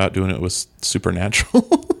thinking about doing it with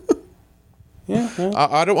Supernatural. Yeah.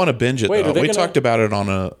 I don't want to binge it, though. We talked about it on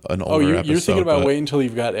an older episode. You're thinking about waiting until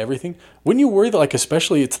you've got everything? Wouldn't you worry that, like,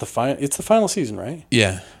 especially it's the final season, right?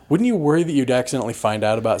 Yeah. Wouldn't you worry that you'd accidentally find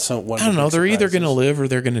out about one? I don't know. They're either going to live or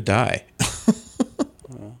they're going to die.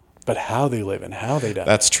 But how they live and how they die.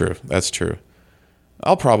 That's true.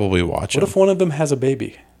 I'll probably watch it. What if one of them has a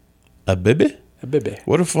baby? A baby? A baby.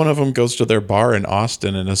 What if one of them goes to their bar in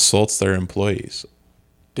Austin and assaults their employees?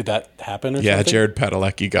 Did that happen or something? Yeah, Jared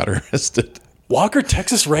Padalecki got arrested. Walker,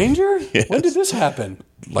 Texas Ranger? Yes. When did this happen?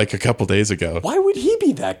 Like a couple days ago. Why would he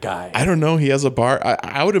be that guy? I don't know. He has a bar.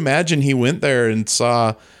 I would imagine he went there and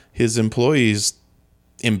saw his employees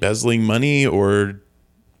embezzling money or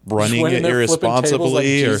running it irresponsibly. Like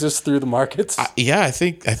Jesus through the markets? Yeah, I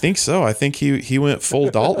think so. I think he went full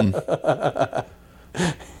Dalton.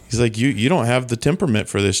 He's like, you don't have the temperament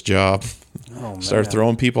for this job. Oh, man. Started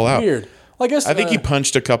throwing people out. Weird. Well, I think he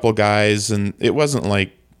punched a couple guys, and it wasn't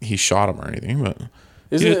like he shot him or anything, but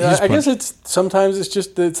I guess it's sometimes it's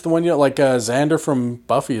the one, like Xander from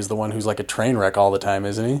Buffy is the one who's like a train wreck all the time,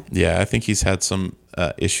 isn't he? Yeah, I think he's had some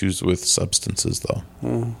issues with substances though.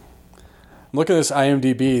 Look at this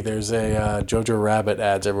IMDb. There's a Jojo Rabbit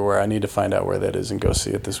ads everywhere. I need to find out where that is and go see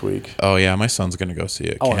it this week. Oh yeah, my son's gonna go see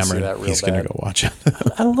it. I Cameron, see that real he's gonna go watch it.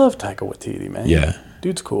 I love Taika Waititi, man. Yeah,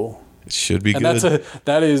 dude's cool. It should be and good.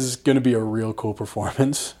 That is going to be a real cool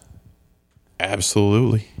performance.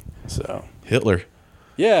 Absolutely. So Hitler.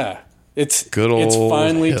 Yeah, it's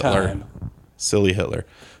finally Hitler. time. Silly Hitler.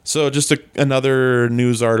 So just another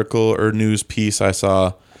news article or news piece I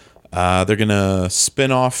saw. They're gonna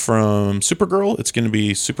spin off from Supergirl. It's gonna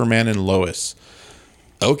be Superman and Lois.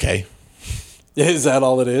 Okay. Is that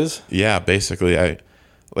all it is? Yeah, basically. I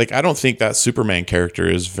don't think that Superman character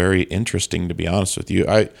is very interesting, to be honest with you.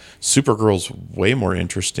 Supergirl's way more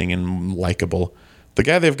interesting and likable. The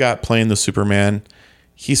guy they've got playing the Superman,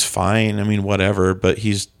 he's fine. I mean, whatever. But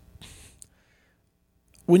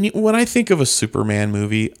when I think of a Superman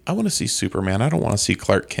movie, I want to see Superman. I don't want to see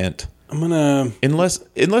Clark Kent. Unless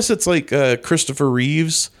it's like Christopher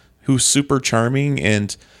Reeves, who's super charming,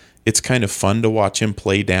 and it's kind of fun to watch him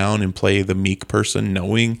play down and play the meek person,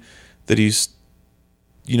 knowing that he's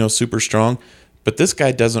super strong. But this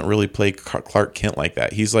guy doesn't really play Clark Kent like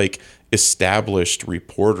that. He's like established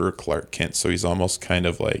reporter Clark Kent. So he's almost kind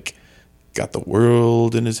of like got the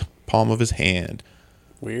world in his palm of his hand.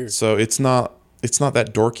 Weird. So it's not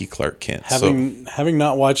that dorky Clark Kent. Having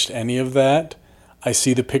not watched any of that, I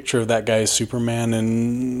see the picture of that guy as Superman,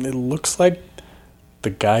 and it looks like the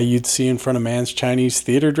guy you'd see in front of Man's Chinese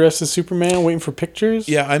Theater dressed as Superman waiting for pictures.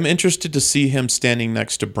 Yeah, I'm interested to see him standing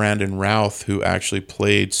next to Brandon Routh, who actually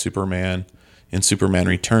played Superman in Superman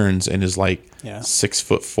Returns and is like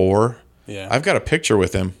 6'4". Yeah, I've got a picture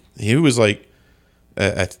with him. He was like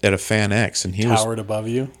at a Fan X, and he towered above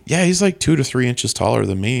you. Yeah, he's like 2 to 3 inches taller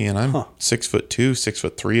than me, and I'm 6'2",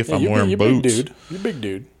 6'3" if I'm wearing boots. Big dude. You're a big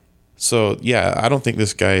dude. So yeah, I don't think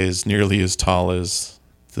this guy is nearly as tall as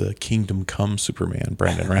the Kingdom Come Superman,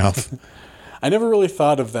 Brandon Routh. I never really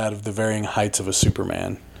thought of the varying heights of a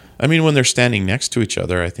Superman. I mean, when they're standing next to each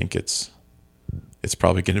other, I think it's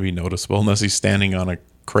probably going to be noticeable unless he's standing on a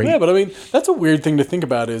crate. Yeah, but I mean, that's a weird thing to think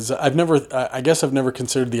about. I guess I've never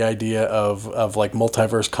considered the idea of like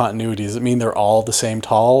multiverse continuity. Does it mean they're all the same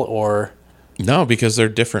tall, or no? Because they're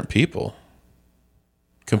different people,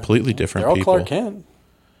 completely different. They're all people. Clark Kent.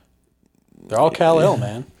 They're all Kal-El,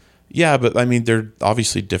 man. Yeah, but I mean, they're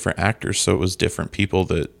obviously different actors, so it was different people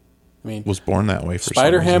that was born that way. For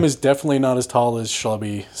Spider-Ham is definitely not as tall as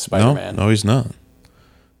Schlubby Spider-Man. No, he's not.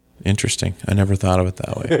 Interesting. I never thought of it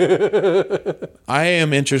that way. I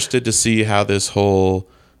am interested to see how this whole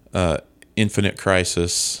Infinite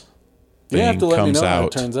Crisis thing comes out. How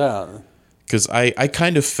it turns out. Because I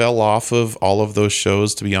kind of fell off of all of those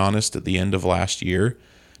shows, to be honest, at the end of last year.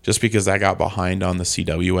 just because I got behind on the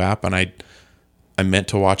CW app, and I meant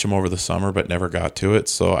to watch them over the summer, but never got to it.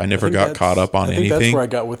 So I never got caught up on anything. I think that's where I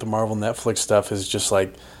got with the Marvel Netflix stuff, is just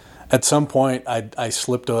like, at some point I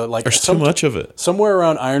slipped there's too much of it. Somewhere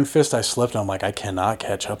around Iron Fist I slipped, and I'm like, I cannot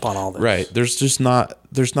catch up on all this. Right. There's not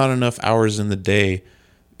enough hours in the day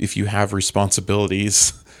if you have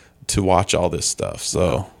responsibilities to watch all this stuff.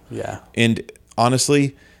 So yeah. And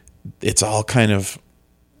honestly, it's all kind of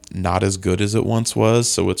not as good as it once was,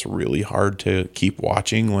 so it's really hard to keep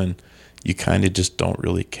watching when you kind of just don't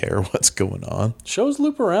really care what's going on. Shows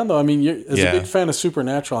loop around, though. I mean, as a big fan of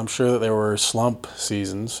Supernatural, I'm sure that there were slump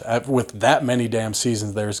seasons. With that many damn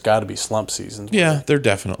seasons, there's got to be slump seasons. Yeah, there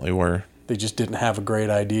definitely were. They just didn't have a great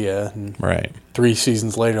idea. And right. 3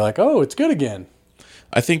 seasons later, like, oh, it's good again.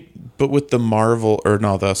 I think, but with the the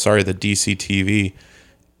DC TV,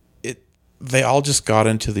 they all just got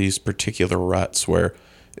into these particular ruts where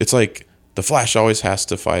it's like the Flash always has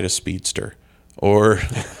to fight a speedster, or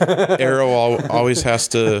Arrow always has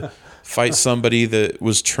to fight somebody that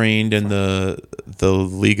was trained in the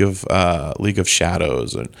League of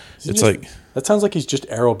Shadows, and that sounds like he's just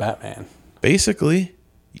Arrow Batman. Basically,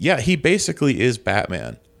 yeah, he basically is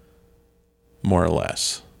Batman, more or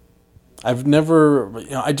less. I've never,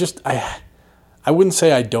 I wouldn't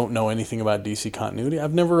say I don't know anything about DC continuity.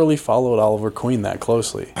 I've never really followed Oliver Queen that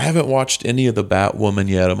closely. I haven't watched any of the Batwoman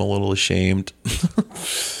yet. I'm a little ashamed.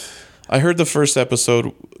 I heard the first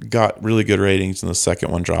episode got really good ratings and the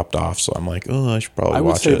second one dropped off, so I'm like, oh, I should probably watch it. I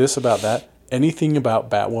would say this about that. Anything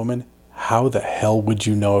about Batwoman, how the hell would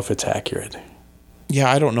you know if it's accurate?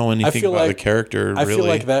 Yeah, I don't know anything about the character, really. I feel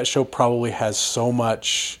like that show probably has so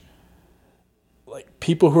much, like,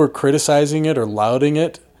 people who are criticizing it or lauding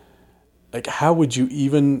it. Like, how would you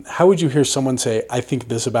hear someone say, I think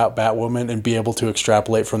this about Batwoman, and be able to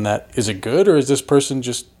extrapolate from that? Is it good, or is this person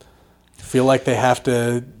just feel like they have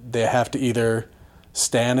to either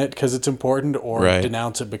stan it because it's important, or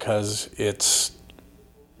denounce it because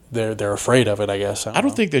they're afraid of it, I guess. I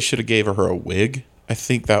don't think they should have gave her a wig. I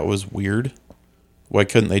think that was weird. Why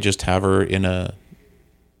couldn't they just have her in the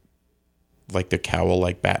cowl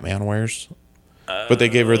like Batman wears? But they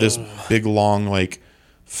gave her this big long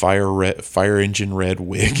fire engine red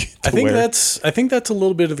wig. I think that's a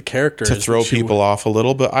little bit of the character to throw people off a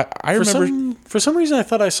little. But I remember for some reason I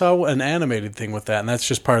thought I saw an animated thing with that, and that's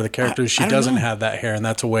just part of the character. She doesn't have that hair, and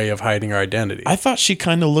that's a way of hiding her identity. I thought she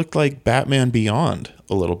kind of looked like Batman Beyond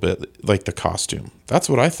a little bit, like the costume. That's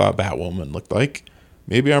what I thought Batwoman looked like.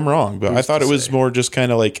 Maybe I'm wrong, but I thought it was more just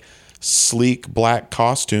kind of like sleek black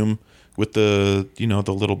costume with the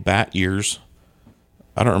the little bat ears.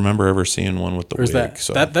 I don't remember ever seeing one with the wig.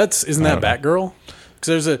 Isn't that Batgirl?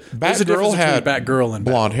 Because there's a difference between Batgirl and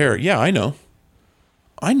blonde hair. Yeah, I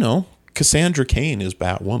know. Cassandra Cain is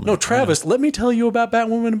Batwoman. No, Travis, let me tell you about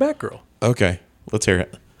Batwoman and Batgirl. Okay, let's hear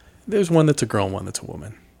it. There's one that's a girl and one that's a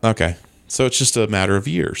woman. Okay, so it's just a matter of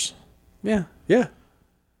years. Yeah.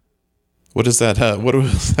 What is that? What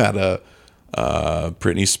was that?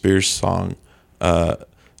 Britney Spears song?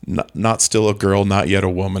 Not still a girl, not yet a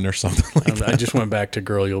woman, or something like that. I just went back to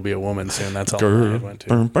 "Girl, You'll Be a Woman" soon. That's all I went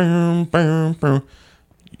to.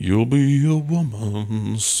 You'll be a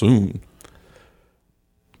woman soon.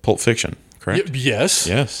 Pulp Fiction, correct?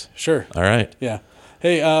 Yes. Sure. All right. Yeah.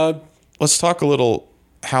 Hey, let's talk a little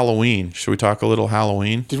Halloween. Should we talk a little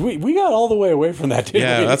Halloween? Did we got all the way away from that, didn't we?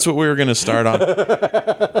 Yeah, that's what we were going to start on.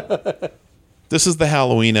 This is the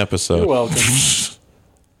Halloween episode. You're welcome.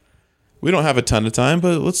 We don't have a ton of time,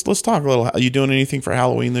 but let's talk a little. Are you doing anything for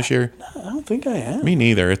Halloween this year? No, I don't think I am. Me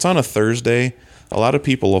neither. It's on a Thursday. A lot of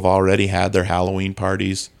people have already had their Halloween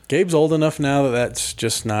parties. Gabe's old enough now that's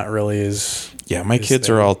just not really his... Yeah, my kids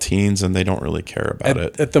are all teens, and they don't really care about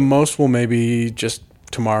it. At the most, we'll maybe just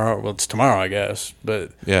tomorrow... Well, it's tomorrow, I guess.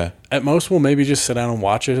 But yeah, at most, we'll maybe just sit down and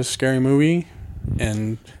watch a scary movie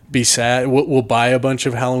and be sad. We'll buy a bunch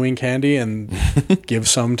of Halloween candy and give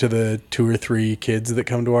some to the 2 or 3 kids that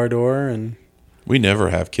come to our door. And we never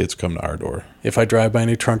have kids come to our door. If I drive by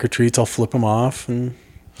any trunk or treats, I'll flip them off and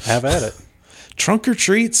have at it. Trunk or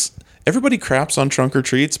treats? Everybody craps on trunk or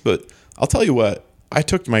treats, but I'll tell you what. I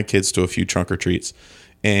took my kids to a few trunk or treats,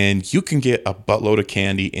 and you can get a buttload of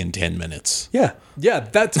candy in 10 minutes. Yeah,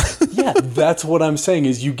 that's what I'm saying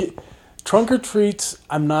is you get... Trunk or treats,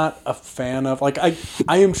 I'm not a fan of. Like, I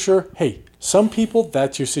am sure, hey, some people,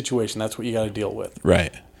 that's your situation. That's what you got to deal with.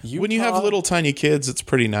 Right. When you have little tiny kids, it's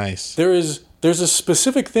pretty nice. There's a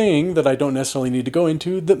specific thing that I don't necessarily need to go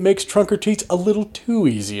into that makes trunk or treats a little too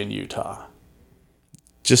easy in Utah.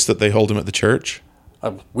 Just that they hold them at the church?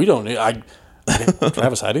 We don't.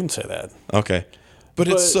 Travis, I didn't say that. Okay. But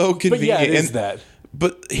it's so convenient. But yeah, it is that.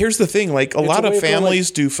 But here's the thing, like a lot of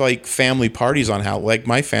families do like family parties on how, like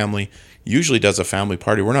my family usually does a family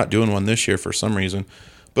party. We're not doing one this year for some reason,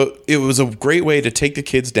 but it was a great way to take the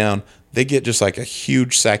kids down. They get just like a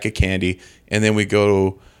huge sack of candy, and then we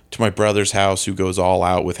go to my brother's house, who goes all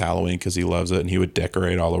out with Halloween because he loves it, and he would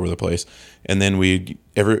decorate all over the place. And then we'd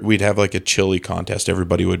have like a chili contest.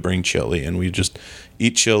 Everybody would bring chili, and we'd just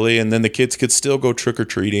eat chili, and then the kids could still go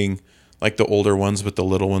trick-or-treating, like the older ones, but the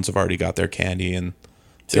little ones have already got their candy, and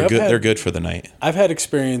they're good. They're good for the night. I've had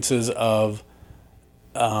experiences of,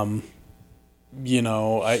 you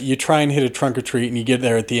try and hit a trunk or treat, and you get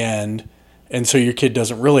there at the end, and so your kid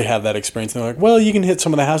doesn't really have that experience. And they're like, well, you can hit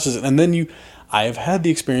some of the houses, and then I have had the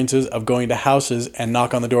experiences of going to houses and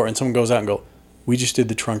knock on the door, and someone goes out and go, we just did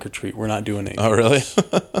the trunk or treat. We're not doing anything. Oh, really?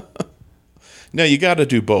 No, you got to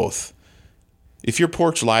do both. If your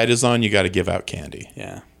porch light is on, you got to give out candy.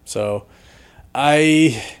 Yeah. So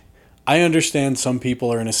I understand some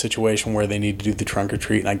people are in a situation where they need to do the trunk or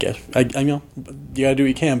treat, and I guess you got to do what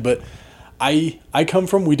you can. But I come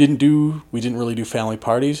from, we didn't really do family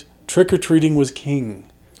parties. Trick or treating was king.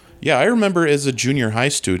 Yeah, I remember as a junior high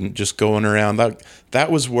student just going around.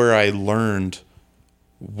 That was where I learned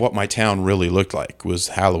what my town really looked like, was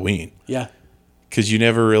Halloween. Yeah. Because you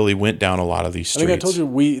never really went down a lot of these streets. I think I told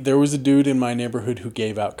you there was a dude in my neighborhood who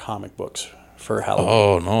gave out comic books for Halloween.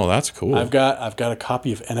 Oh no, that's cool. I've got a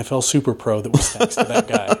copy of NFL Super Pro that was thanks to that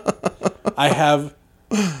guy.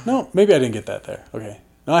 Maybe I didn't get that there. Okay.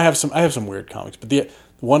 No, I have some weird comics, but the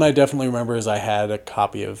one I definitely remember is I had a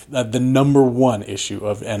copy of the number 1 issue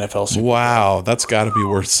of NFL Super Pro. Wow, that's got to be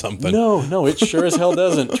worth something. No, it sure as hell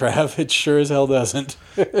doesn't, Trav. It sure as hell doesn't.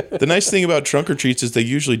 The nice thing about trunk or treats is they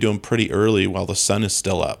usually do them pretty early while the sun is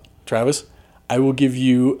still up. Travis, I will give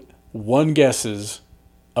you 1 guesses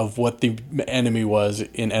of what the enemy was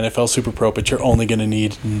in NFL Super Pro, but you're only going to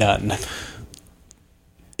need none.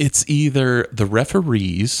 It's either the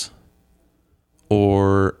referees,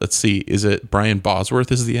 or let's see, is it Brian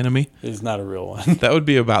Bosworth is the enemy? It's not a real one. That would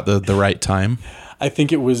be about the right time. I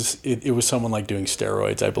think it was someone like doing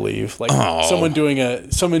steroids, I believe. Like someone doing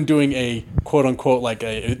a quote unquote like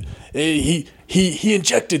he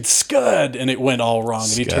injected Scud and it went all wrong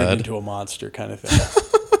and he turned into a monster kind of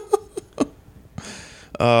thing.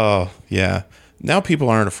 Oh, yeah. Now people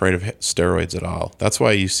aren't afraid of steroids at all. That's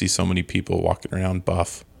why you see so many people walking around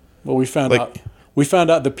buff. Well, we found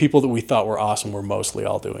out the people that we thought were awesome were mostly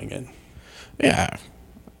all doing it. Yeah.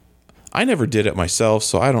 I never did it myself,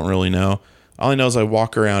 so I don't really know. All I know is I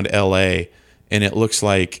walk around LA and it looks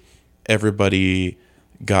like everybody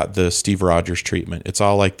got the Steve Rogers treatment. It's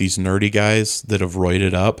all like these nerdy guys that have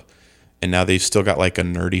roided up and now they've still got like a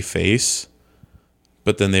nerdy face,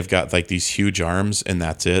 but then they've got like these huge arms and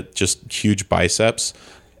that's it. Just huge biceps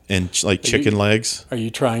and like chicken legs. Are you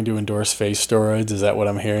trying to endorse face steroids? Is that what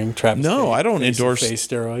I'm hearing? No, I don't endorse face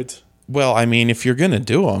steroids. Well, I mean, if you're going to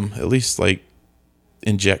do them, at least like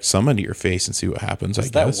inject some into your face and see what happens.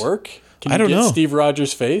 Does that work? Can you I don't know. Steve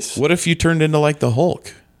Rogers' face? What if you turned into like the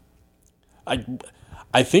Hulk?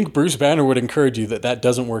 I think Bruce Banner would encourage you that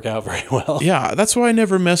doesn't work out very well. Yeah, that's why I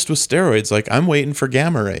never messed with steroids. Like, I'm waiting for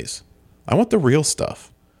gamma rays. I want the real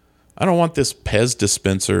stuff. I don't want this Pez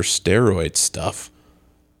dispenser steroid stuff.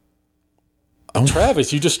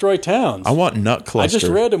 Travis, you destroy towns. I want nut cluster. I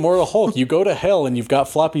just read Immortal Hulk. You go to hell and you've got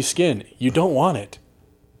floppy skin. You don't want it.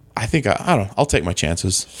 I think I don't know. I'll take my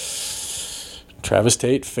chances. Travis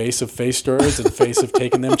Tate, face of face steroids and face of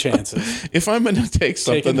taking them chances. If I'm going to take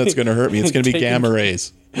something that's going to hurt me, it's going to be gamma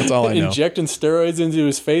rays. That's all I know. Injecting steroids into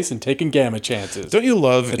his face and taking gamma chances. Don't you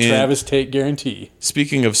love the Travis Tate guarantee?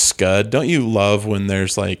 Speaking of Scud, don't you love when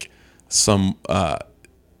there's like some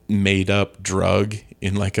made up drug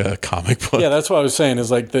in like a comic book? Yeah, that's what I was saying. Is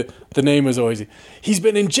like the name is always, he's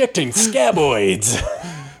been injecting scaboids.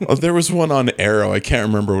 Well, there was one on Arrow. I can't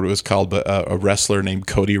remember what it was called, but a wrestler named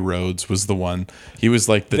Cody Rhodes was the one. He was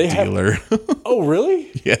like the dealer. Oh, really?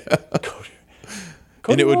 Yeah. Cody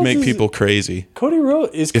and it would Rhodes make people crazy. Cody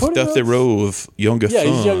Rhodes is if Cody Rhodes? If Rhodes youngest son.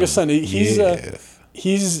 Yeah, he's youngest son.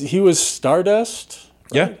 He was Stardust.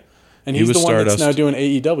 Right? Yeah. And he's the one Stardust. That's now doing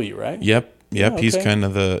AEW, right? Yep. Oh, okay. He's kind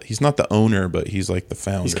of he's not the owner, but he's like the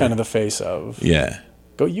founder. He's kind of the face of. Yeah.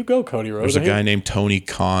 Go, Cody Rhodes. There's a guy named Tony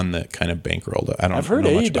Khan that kind of bankrolled it. I've heard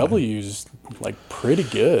AEW's like pretty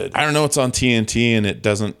good. I don't know. It's on TNT and it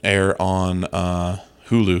doesn't air on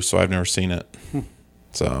Hulu, so I've never seen it.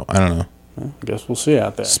 So I don't know. Well, I guess we'll see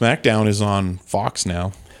out there. SmackDown is on Fox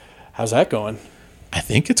now. How's that going? I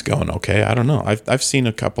think it's going okay. I don't know. I've seen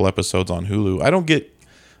a couple episodes on Hulu.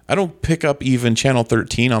 I don't pick up even channel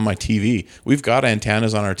 13 on my TV. We've got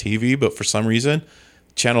antennas on our TV, but for some reason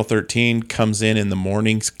Channel 13 comes in the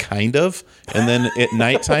mornings, kind of, and then at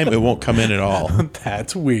nighttime it won't come in at all.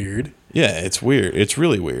 That's weird. Yeah, it's weird. It's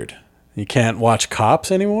really weird. You can't watch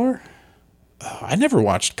Cops anymore? I never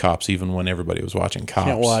watched Cops even when everybody was watching Cops.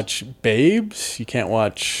 You can't watch Babes? You can't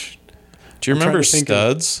watch... Do you remember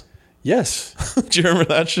Studs? Yes. Do you remember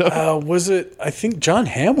that show? Was it... I think John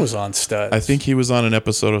Hamm was on Studs. I think he was on an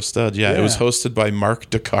episode of Studs. Yeah, it was hosted by Mark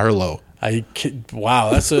DiCarlo.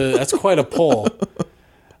 Wow, that's quite a pull.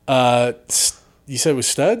 You said it was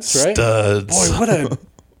Studs, right? Studs. Boy, what a...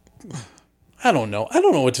 I don't know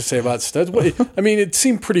what to say about Studs. I mean, it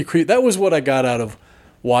seemed pretty creepy. That was what I got out of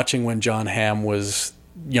watching when John Hamm was,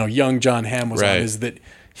 young John Hamm was on, is that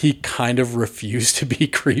he kind of refused to be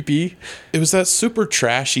creepy. It was that super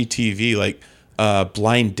trashy TV, like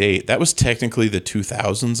Blind Date. That was technically the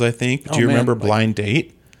 2000s, I think. Do you remember Blind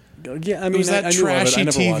Date? Yeah, I mean, it was that trashy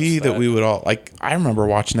TV that we would all like. I remember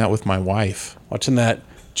watching that with my wife. Watching that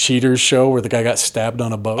Cheaters show where the guy got stabbed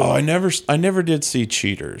on a boat. Oh, I never did see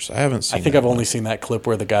Cheaters. I haven't seen. I think I've only seen that clip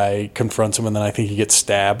where the guy confronts him and then I think he gets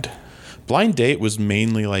stabbed. Blind Date was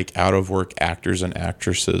mainly like out of work actors and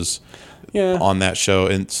actresses on that show,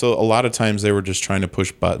 and so a lot of times they were just trying to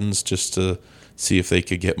push buttons just to see if they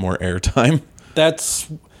could get more airtime.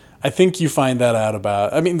 I think you find that out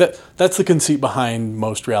about. I mean, that's the conceit behind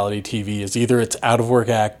most reality TV is either it's out of work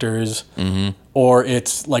actors or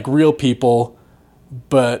it's like real people.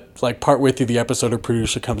 But like partway through the episode, a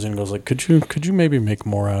producer comes in and goes like, "Could you maybe make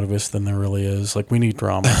more out of this than there really is? Like we need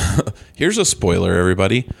drama." Here's a spoiler,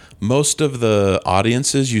 everybody. Most of the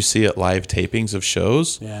audiences you see at live tapings of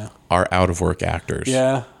shows are out of work actors.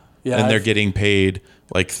 Yeah. And they're getting paid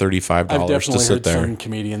like $35 to sit there. I've definitely heard some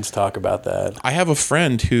comedians talk about that. I have a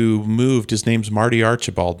friend who moved. His name's Marty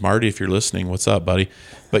Archibald. Marty, if you're listening, what's up, buddy?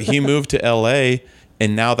 But he moved to L.A.,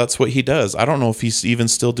 and now that's what he does. I don't know if he's even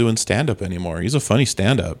still doing stand-up anymore. He's a funny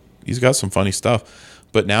stand-up. He's got some funny stuff.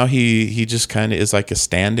 But now he just kind of is like a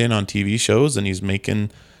stand-in on TV shows, and he's making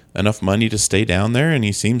enough money to stay down there, and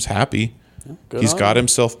he seems happy. He's got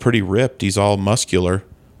himself pretty ripped. He's all muscular.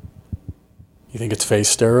 You think it's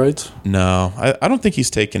face steroids? No, I don't think he's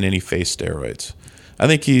taking any face steroids. I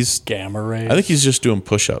think he's... Gamma rays? I think he's just doing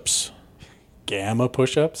push-ups. Gamma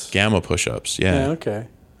push-ups? Gamma push-ups, yeah. Yeah, okay.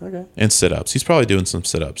 And sit-ups. He's probably doing some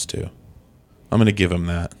sit-ups, too. I'm going to give him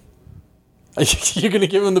that. You're going to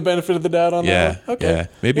give him the benefit of the doubt on that one? Okay. Yeah.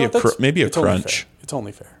 Maybe a crunch. It's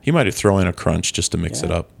only fair. He might have thrown in a crunch just to mix it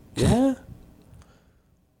up. Yeah.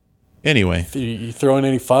 Anyway. You throw in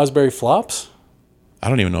any Fosbury flops? I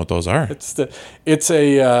don't even know what those are. It's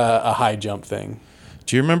a high jump thing.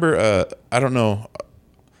 Do you remember, I don't know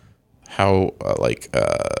how,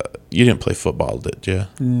 you didn't play football, did you?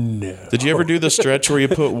 No. Did you ever do the stretch where you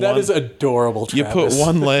put that is adorable, Travis. You put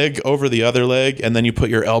one leg over the other leg, and then you put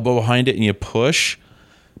your elbow behind it, and you push,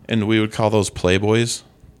 and we would call those Playboys.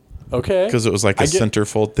 Okay. Because it was like a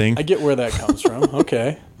centerfold thing. I get where that comes from.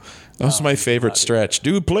 Okay. That was my favorite stretch.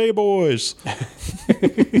 Do Playboys.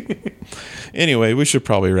 Anyway, we should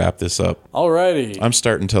probably wrap this up. Alrighty. I'm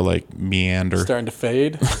starting to meander. Starting to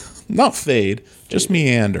fade? Not fade, just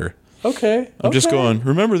meander. Okay. I'm just going,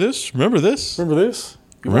 remember this? Remember this? Remember this?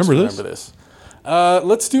 Remember this?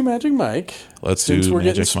 Let's do Magic Mike. Since we're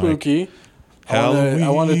getting spooky, I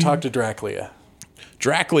want to talk to Dracula.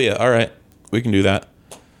 Dracula. All right. We can do that.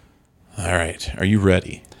 All right. Are you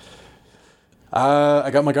ready? I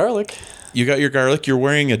got my garlic. You got your garlic. You're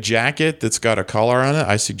wearing a jacket that's got a collar on it.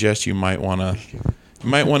 I suggest you might want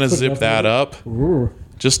to zip that up. Ooh.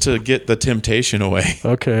 Just to get the temptation away.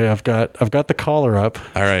 Okay, I've got the collar up.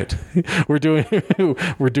 All right. We're doing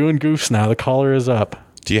goofs now. The collar is up.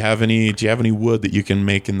 Do you have any wood that you can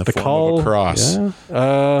make in the form of a cross?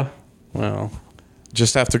 Yeah. Well,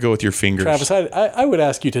 just have to go with your fingers. Travis, I would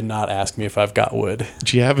ask you to not ask me if I've got wood.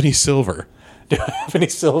 Do you have any silver? Do I have any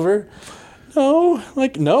silver? No,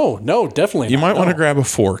 no, definitely not. You might want to grab a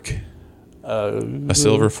fork. A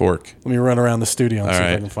silver fork. Let me run around the studio and see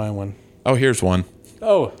if I can find one. Oh, here's one.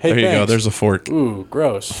 Oh, hey, there you thanks. go. There's a fork. Ooh,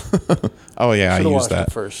 gross. Oh, yeah, I used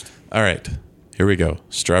that. First. All right. Here we go.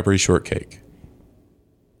 Strawberry shortcake.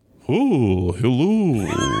 Oh, hello.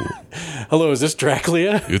 Hello, is this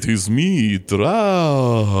Dracula? It is me,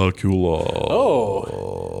 Dracula.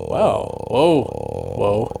 Oh. Wow.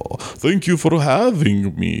 Whoa. Thank you for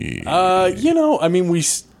having me.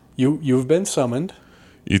 You've been summoned.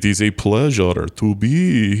 It is a pleasure to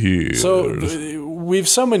be here. So, we've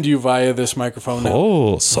summoned you via this microphone now.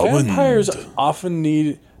 Oh, summoned. Vampires often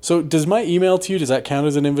need... So, does my email to you, does that count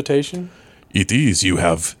as an invitation? It is. You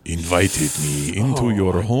have invited me into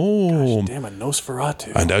your home. Gosh, damn it,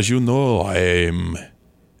 Nosferatu. And as you know, I am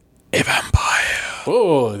a vampire.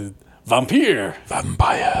 Oh, Vampire.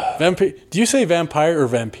 Vampire. Do you say vampire or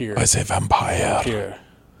vampire? I say vampire. Vampire.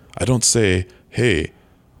 I don't say, hey,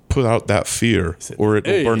 put out that fear or it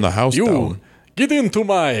will burn the house down. Get into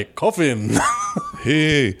my coffin.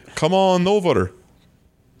 Hey, come on over.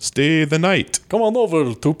 Stay the night. Come on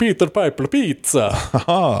over to Peter Piper Pizza.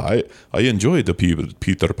 Haha, I enjoyed the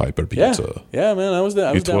Peter Piper pizza. Yeah, man, I was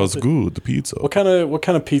down. It was good pizza. What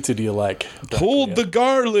kind of pizza do you like? Hold the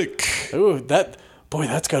garlic. Ooh,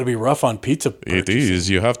 that's got to be rough on pizza. It is.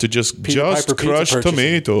 You have to just Piper crush pizza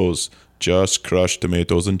tomatoes. Just crush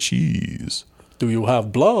tomatoes and cheese. Do you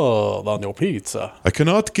have blood on your pizza? I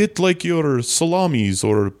cannot get like your salamis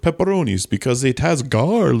or pepperonis because it has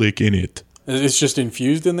garlic in it. It's just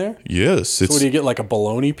infused in there? Yes. So what do you get, like a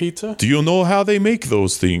bologna pizza? Do you know how they make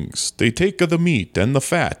those things? They take the meat and the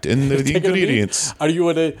fat and the ingredients. Are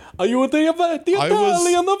you the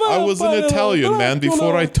Italian vampire? I was an Italian man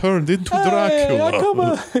before I turned into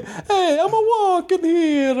Dracula. Hey, I'm a walking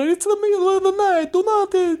here. It's the middle of the night. Do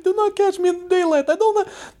not catch me in the daylight.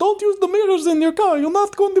 Don't use the mirrors in your car. You're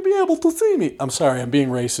not going to be able to see me. I'm sorry. I'm being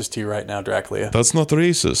racist to you right now, Dracula. That's not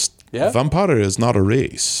racist. Yeah? Vampire is not a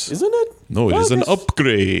race. Isn't it? No, it is an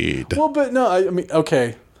upgrade. Well, but no, I mean,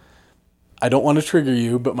 okay. I don't want to trigger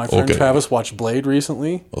you, but my friend Travis watched Blade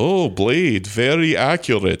recently. Oh, Blade, very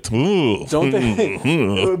accurate. Ooh. Don't they?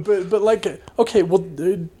 but like, okay, well,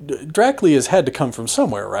 Dracula has had to come from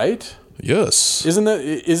somewhere, right? Yes. Isn't it?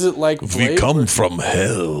 Is it like Blade? We come from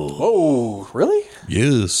hell. Oh, really?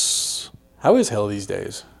 Yes. How is hell these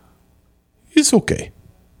days? It's okay.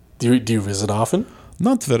 Do you visit often?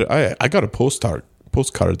 Not very. I got a postcard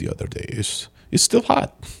the other day. It's still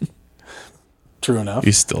hot. True enough.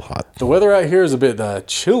 It's still hot. The weather out here is a bit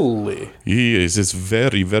chilly. Yes, it's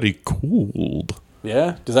very, very cold.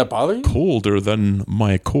 Yeah? Does that bother you? Colder than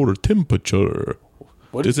my core temperature.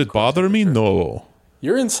 Does it bother me? No.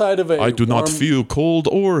 You're inside of a I do not feel cold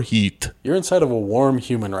or heat. You're inside of a warm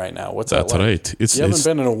human right now. What's that like? That's right. You haven't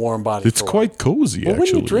been in a warm body It's quite cozy, well,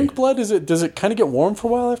 actually. When you drink blood, does it kind of get warm for a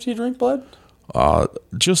while after you drink blood?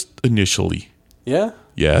 Just initially. Yeah?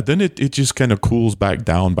 Yeah, then it just kind of cools back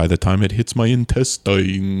down by the time it hits my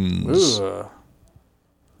intestines. Ooh.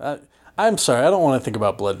 I'm sorry, I don't want to think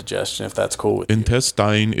about blood digestion if that's cool with you.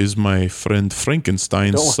 Intestine is my friend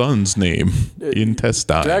Frankenstein's son's name.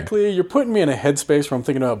 Intestine. Exactly. You're putting me in a headspace where I'm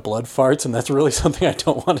thinking about blood farts, and that's really something I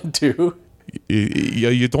don't want to do. Yeah,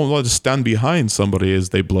 you don't want to stand behind somebody as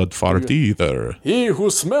they blood fart either. He who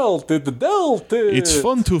smelt it dealt it. It's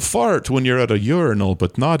fun to fart when you're at a urinal,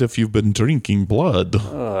 but not if you've been drinking blood.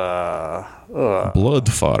 Blood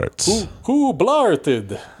farts. Who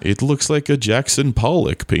blarted? It looks like a Jackson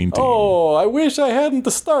Pollock painting. Oh, I wish I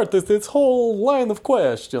hadn't started this whole line of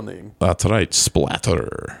questioning. That's right,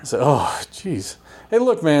 splatter. Oh, jeez. Hey,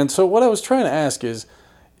 look, man, so what I was trying to ask is,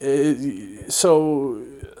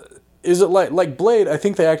 is it like Blade? I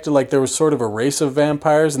think they acted like there was sort of a race of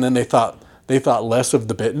vampires, and then they thought less of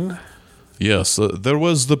the bitten. Yes, there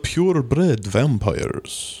was the purebred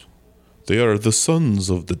vampires. They are the sons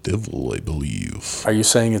of the devil, I believe. Are you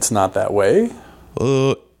saying it's not that way?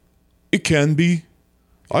 It can be.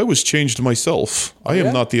 I was changed myself. I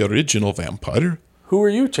am not the original vampire. Who were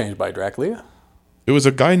you changed by, Dracula? It was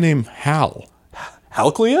a guy named Hal.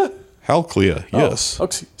 Halclea? Halclea, yes. Oh,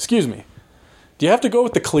 excuse me. Do you have to go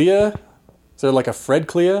with the Clea? Is there like a Fred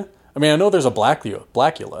Clea? I mean, I know there's a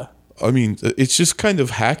Blackula. I mean, it's just kind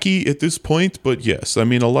of hacky at this point, but yes. I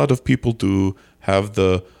mean, a lot of people do have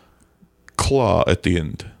the claw at the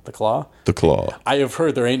end. The claw? The claw. I have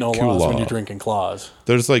heard there ain't no laws when you're drinking claws.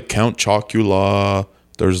 There's like Count Chocula.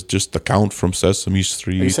 There's just the Count from Sesame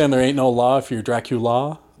Street. Are you saying there ain't no law if you're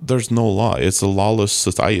Dracula? There's no law. It's a lawless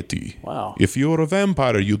society. Wow. If you're a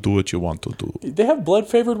vampire, you do what you want to do. They have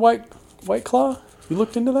blood-flavored White Claw? You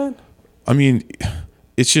looked into that? I mean,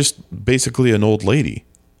 it's just basically an old lady.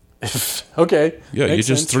 Okay. Yeah, you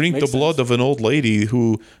just drink the blood of an old lady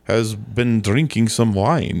who has been drinking some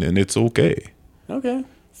wine, and it's okay. Okay,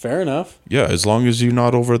 fair enough. Yeah, as long as you're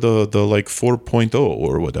not over the like 4.0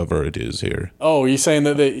 or whatever it is here. Oh, you're saying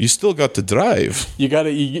that you still got to drive. You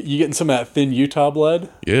getting some of that thin Utah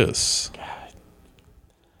blood? Yes. God.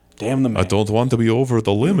 Damn the man. I don't want to be over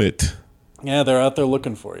the limit. Yeah, they're out there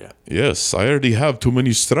looking for you. Yes, I already have too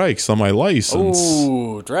many strikes on my license.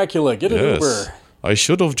 Oh, Dracula, get an Uber. I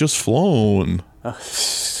should have just flown.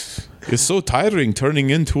 It's so tiring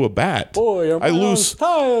turning into a bat. Boy, I lose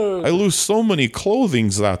so many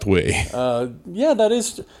clothings that way. Yeah, that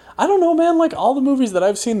is. I don't know, man. Like all the movies that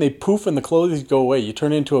I've seen, they poof and the clothes go away. You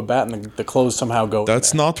turn into a bat and the clothes somehow go.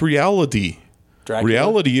 That's not reality. Dracula?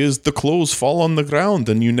 Reality is the clothes fall on the ground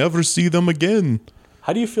and you never see them again.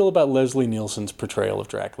 How do you feel about Leslie Nielsen's portrayal of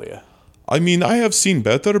Dracula? I mean, I have seen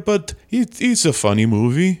better, but it's a funny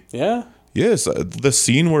movie. Yeah? Yes, the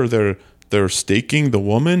scene where they're staking the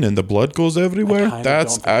woman and the blood goes everywhere,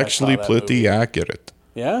 that's actually pretty accurate.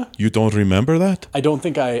 Yeah? You don't remember that? I don't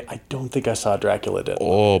think I saw Dracula Dead.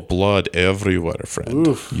 Oh, blood everywhere, friend.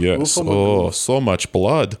 Oof. Yes. Oof. So much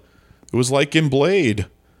blood. It was like in Blade.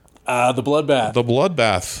 The bloodbath. The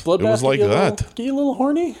bloodbath. It was like that. Get you a little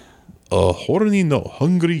horny? Horny, no.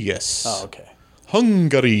 Hungry, yes. Oh, okay.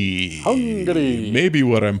 Hungary. Maybe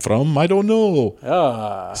where I'm from. I don't know.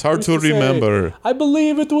 It's hard to remember. I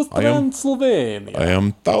believe it was Transylvania. I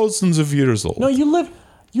am thousands of years old. No, you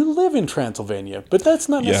live in Transylvania, but that's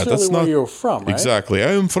not necessarily where you're from, right? Exactly.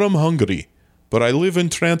 I am from Hungary, but I live in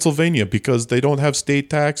Transylvania because they don't have state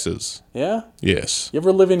taxes. Yeah? Yes. You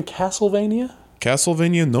ever live in Castlevania?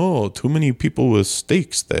 Castlevania? No. Too many people with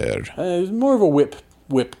stakes there. It's more of a whip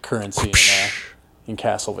currency in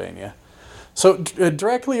Castlevania. So,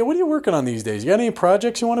 Dracula, what are you working on these days? You got any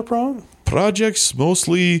projects you want to promote? Projects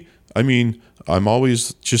mostly, I mean, I'm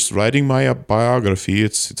always just writing my biography.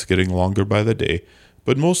 It's getting longer by the day.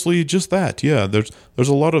 But mostly just that. Yeah, there's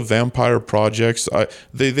a lot of vampire projects.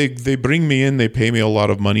 They bring me in, they pay me a lot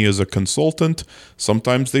of money as a consultant.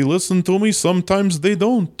 Sometimes they listen to me, sometimes they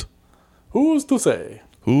don't. Who's to say?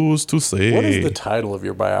 Who's to say? What is the title of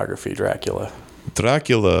your biography, Dracula?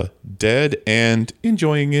 Dracula, dead and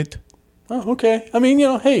enjoying it. Oh, okay. I mean,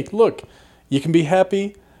 hey, look, you can be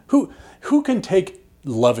happy. Who can take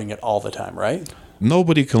loving it all the time, right?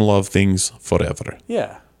 Nobody can love things forever.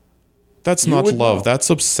 Yeah. That's not love. That's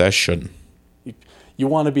obsession. You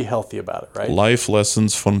want to be healthy about it, right? Life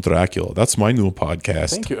Lessons from Dracula. That's my new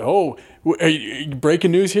podcast. Thank you. Oh,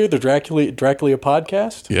 breaking news here, the Dracula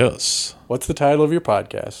podcast? Yes. What's the title of your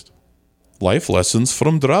podcast? Life Lessons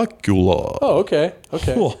from Dracula. Oh, okay. Well,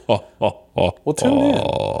 tune in.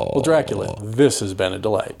 Well, Dracula, this has been a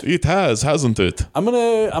delight. It has, hasn't it? I'm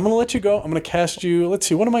gonna let you go. I'm gonna cast you. Let's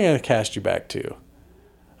see. What am I gonna cast you back to?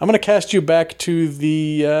 I'm gonna cast you back to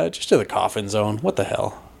the just to the coffin zone. What the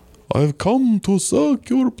hell? I've come to suck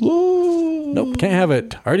your blood. Nope, can't have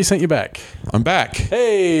it. I already sent you back. I'm back.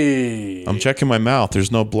 Hey. I'm checking my mouth.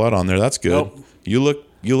 There's no blood on there. That's good. Nope. You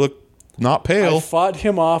look not pale. I fought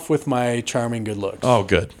him off with my charming good looks. Oh,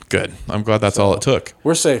 good. I'm glad that's all it took.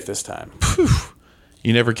 We're safe this time.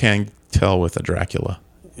 You never can tell with a Dracula.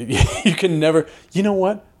 You can never. You know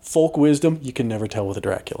what? Folk wisdom. You can never tell with a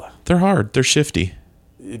Dracula. They're hard. They're shifty.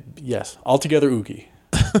 Yes, altogether oogie.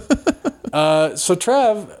 So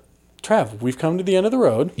Trav, we've come to the end of the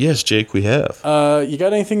road. Yes, Jake, we have. You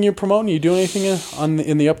got anything you're promoting? You doing anything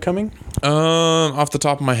in the upcoming? Off the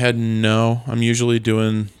top of my head, no. I'm usually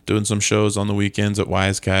doing some shows on the weekends at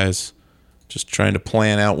Wise Guys. Just trying to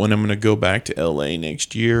plan out when I'm going to go back to LA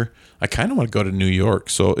next year. I kind of want to go to New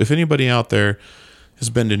York. So if anybody out there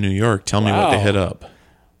has been to New York, tell me what to hit up.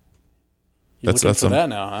 You're looking for that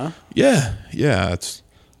now, huh? Yeah.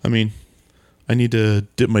 I need to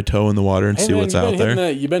dip my toe in the water and see what's out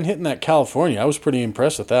there. You've been hitting that California. I was pretty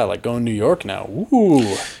impressed with that. Like going to New York now.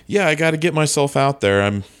 Ooh. Yeah, I got to get myself out there.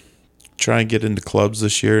 I'm trying to get into clubs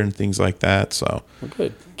this year and things like that. So well,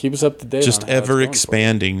 good. Keep us up to date. Just ever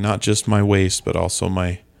expanding, not just my waist, but also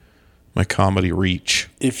my comedy reach.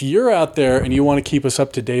 If you're out there and you want to keep us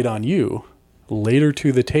up to date on you,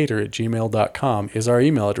 latertothetater@gmail.com is our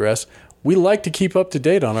email address. We like to keep up to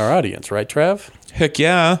date on our audience, right, Trav? Heck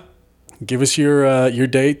yeah. Give us your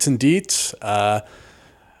dates and deets. Are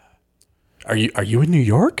you in New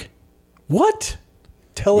York? What?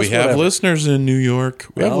 Tell us. We have listeners in New York.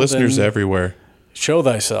 We have listeners everywhere. Show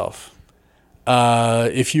thyself.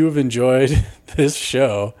 If you have enjoyed this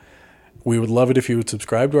show, we would love it if you would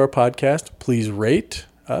subscribe to our podcast. Please rate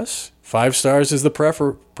us. 5 stars is the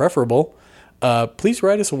preferable. Please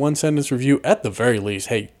write us a 1-sentence review at the very least.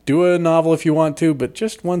 Hey, do a novel if you want to, but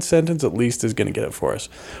just 1 sentence at least is going to get it for us.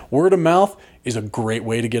 Word of mouth is a great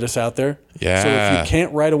way to get us out there. Yeah. So if you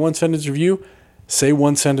can't write a 1-sentence review, say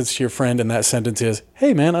 1 sentence to your friend, and that sentence is,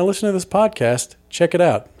 hey, man, I listen to this podcast. Check it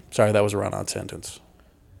out. Sorry, that was a run-on sentence.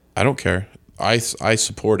 I don't care. I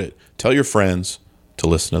support it. Tell your friends to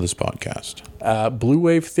listen to this podcast. Blue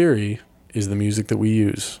Wave Theory is the music that we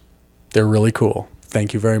use. They're really cool.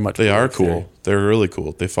 Thank you very much. They are cool. They're really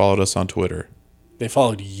cool. They followed us on Twitter. They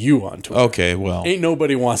followed you on Twitter. Okay, well. Ain't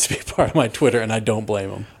nobody wants to be part of my Twitter, and I don't blame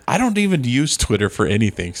them. I don't even use Twitter for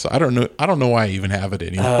anything, so I don't know why I even have it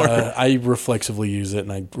anymore. I reflexively use it,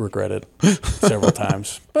 and I regret it several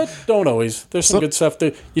times. But don't always. There's some good stuff.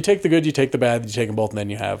 You take the good, you take the bad, you take them both, and then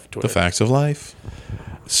you have Twitter. The facts of life.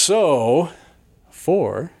 So,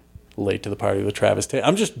 for late to the party with Travis Tate.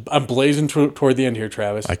 I'm blazing toward the end here,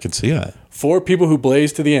 Travis. I can see that. 4 people who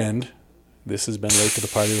blaze to the end. This has been Late to the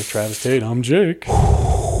Party with Travis Tate. I'm Jake. And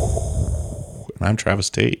I'm Travis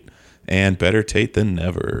Tate. And better Tate than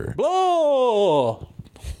never. Blow!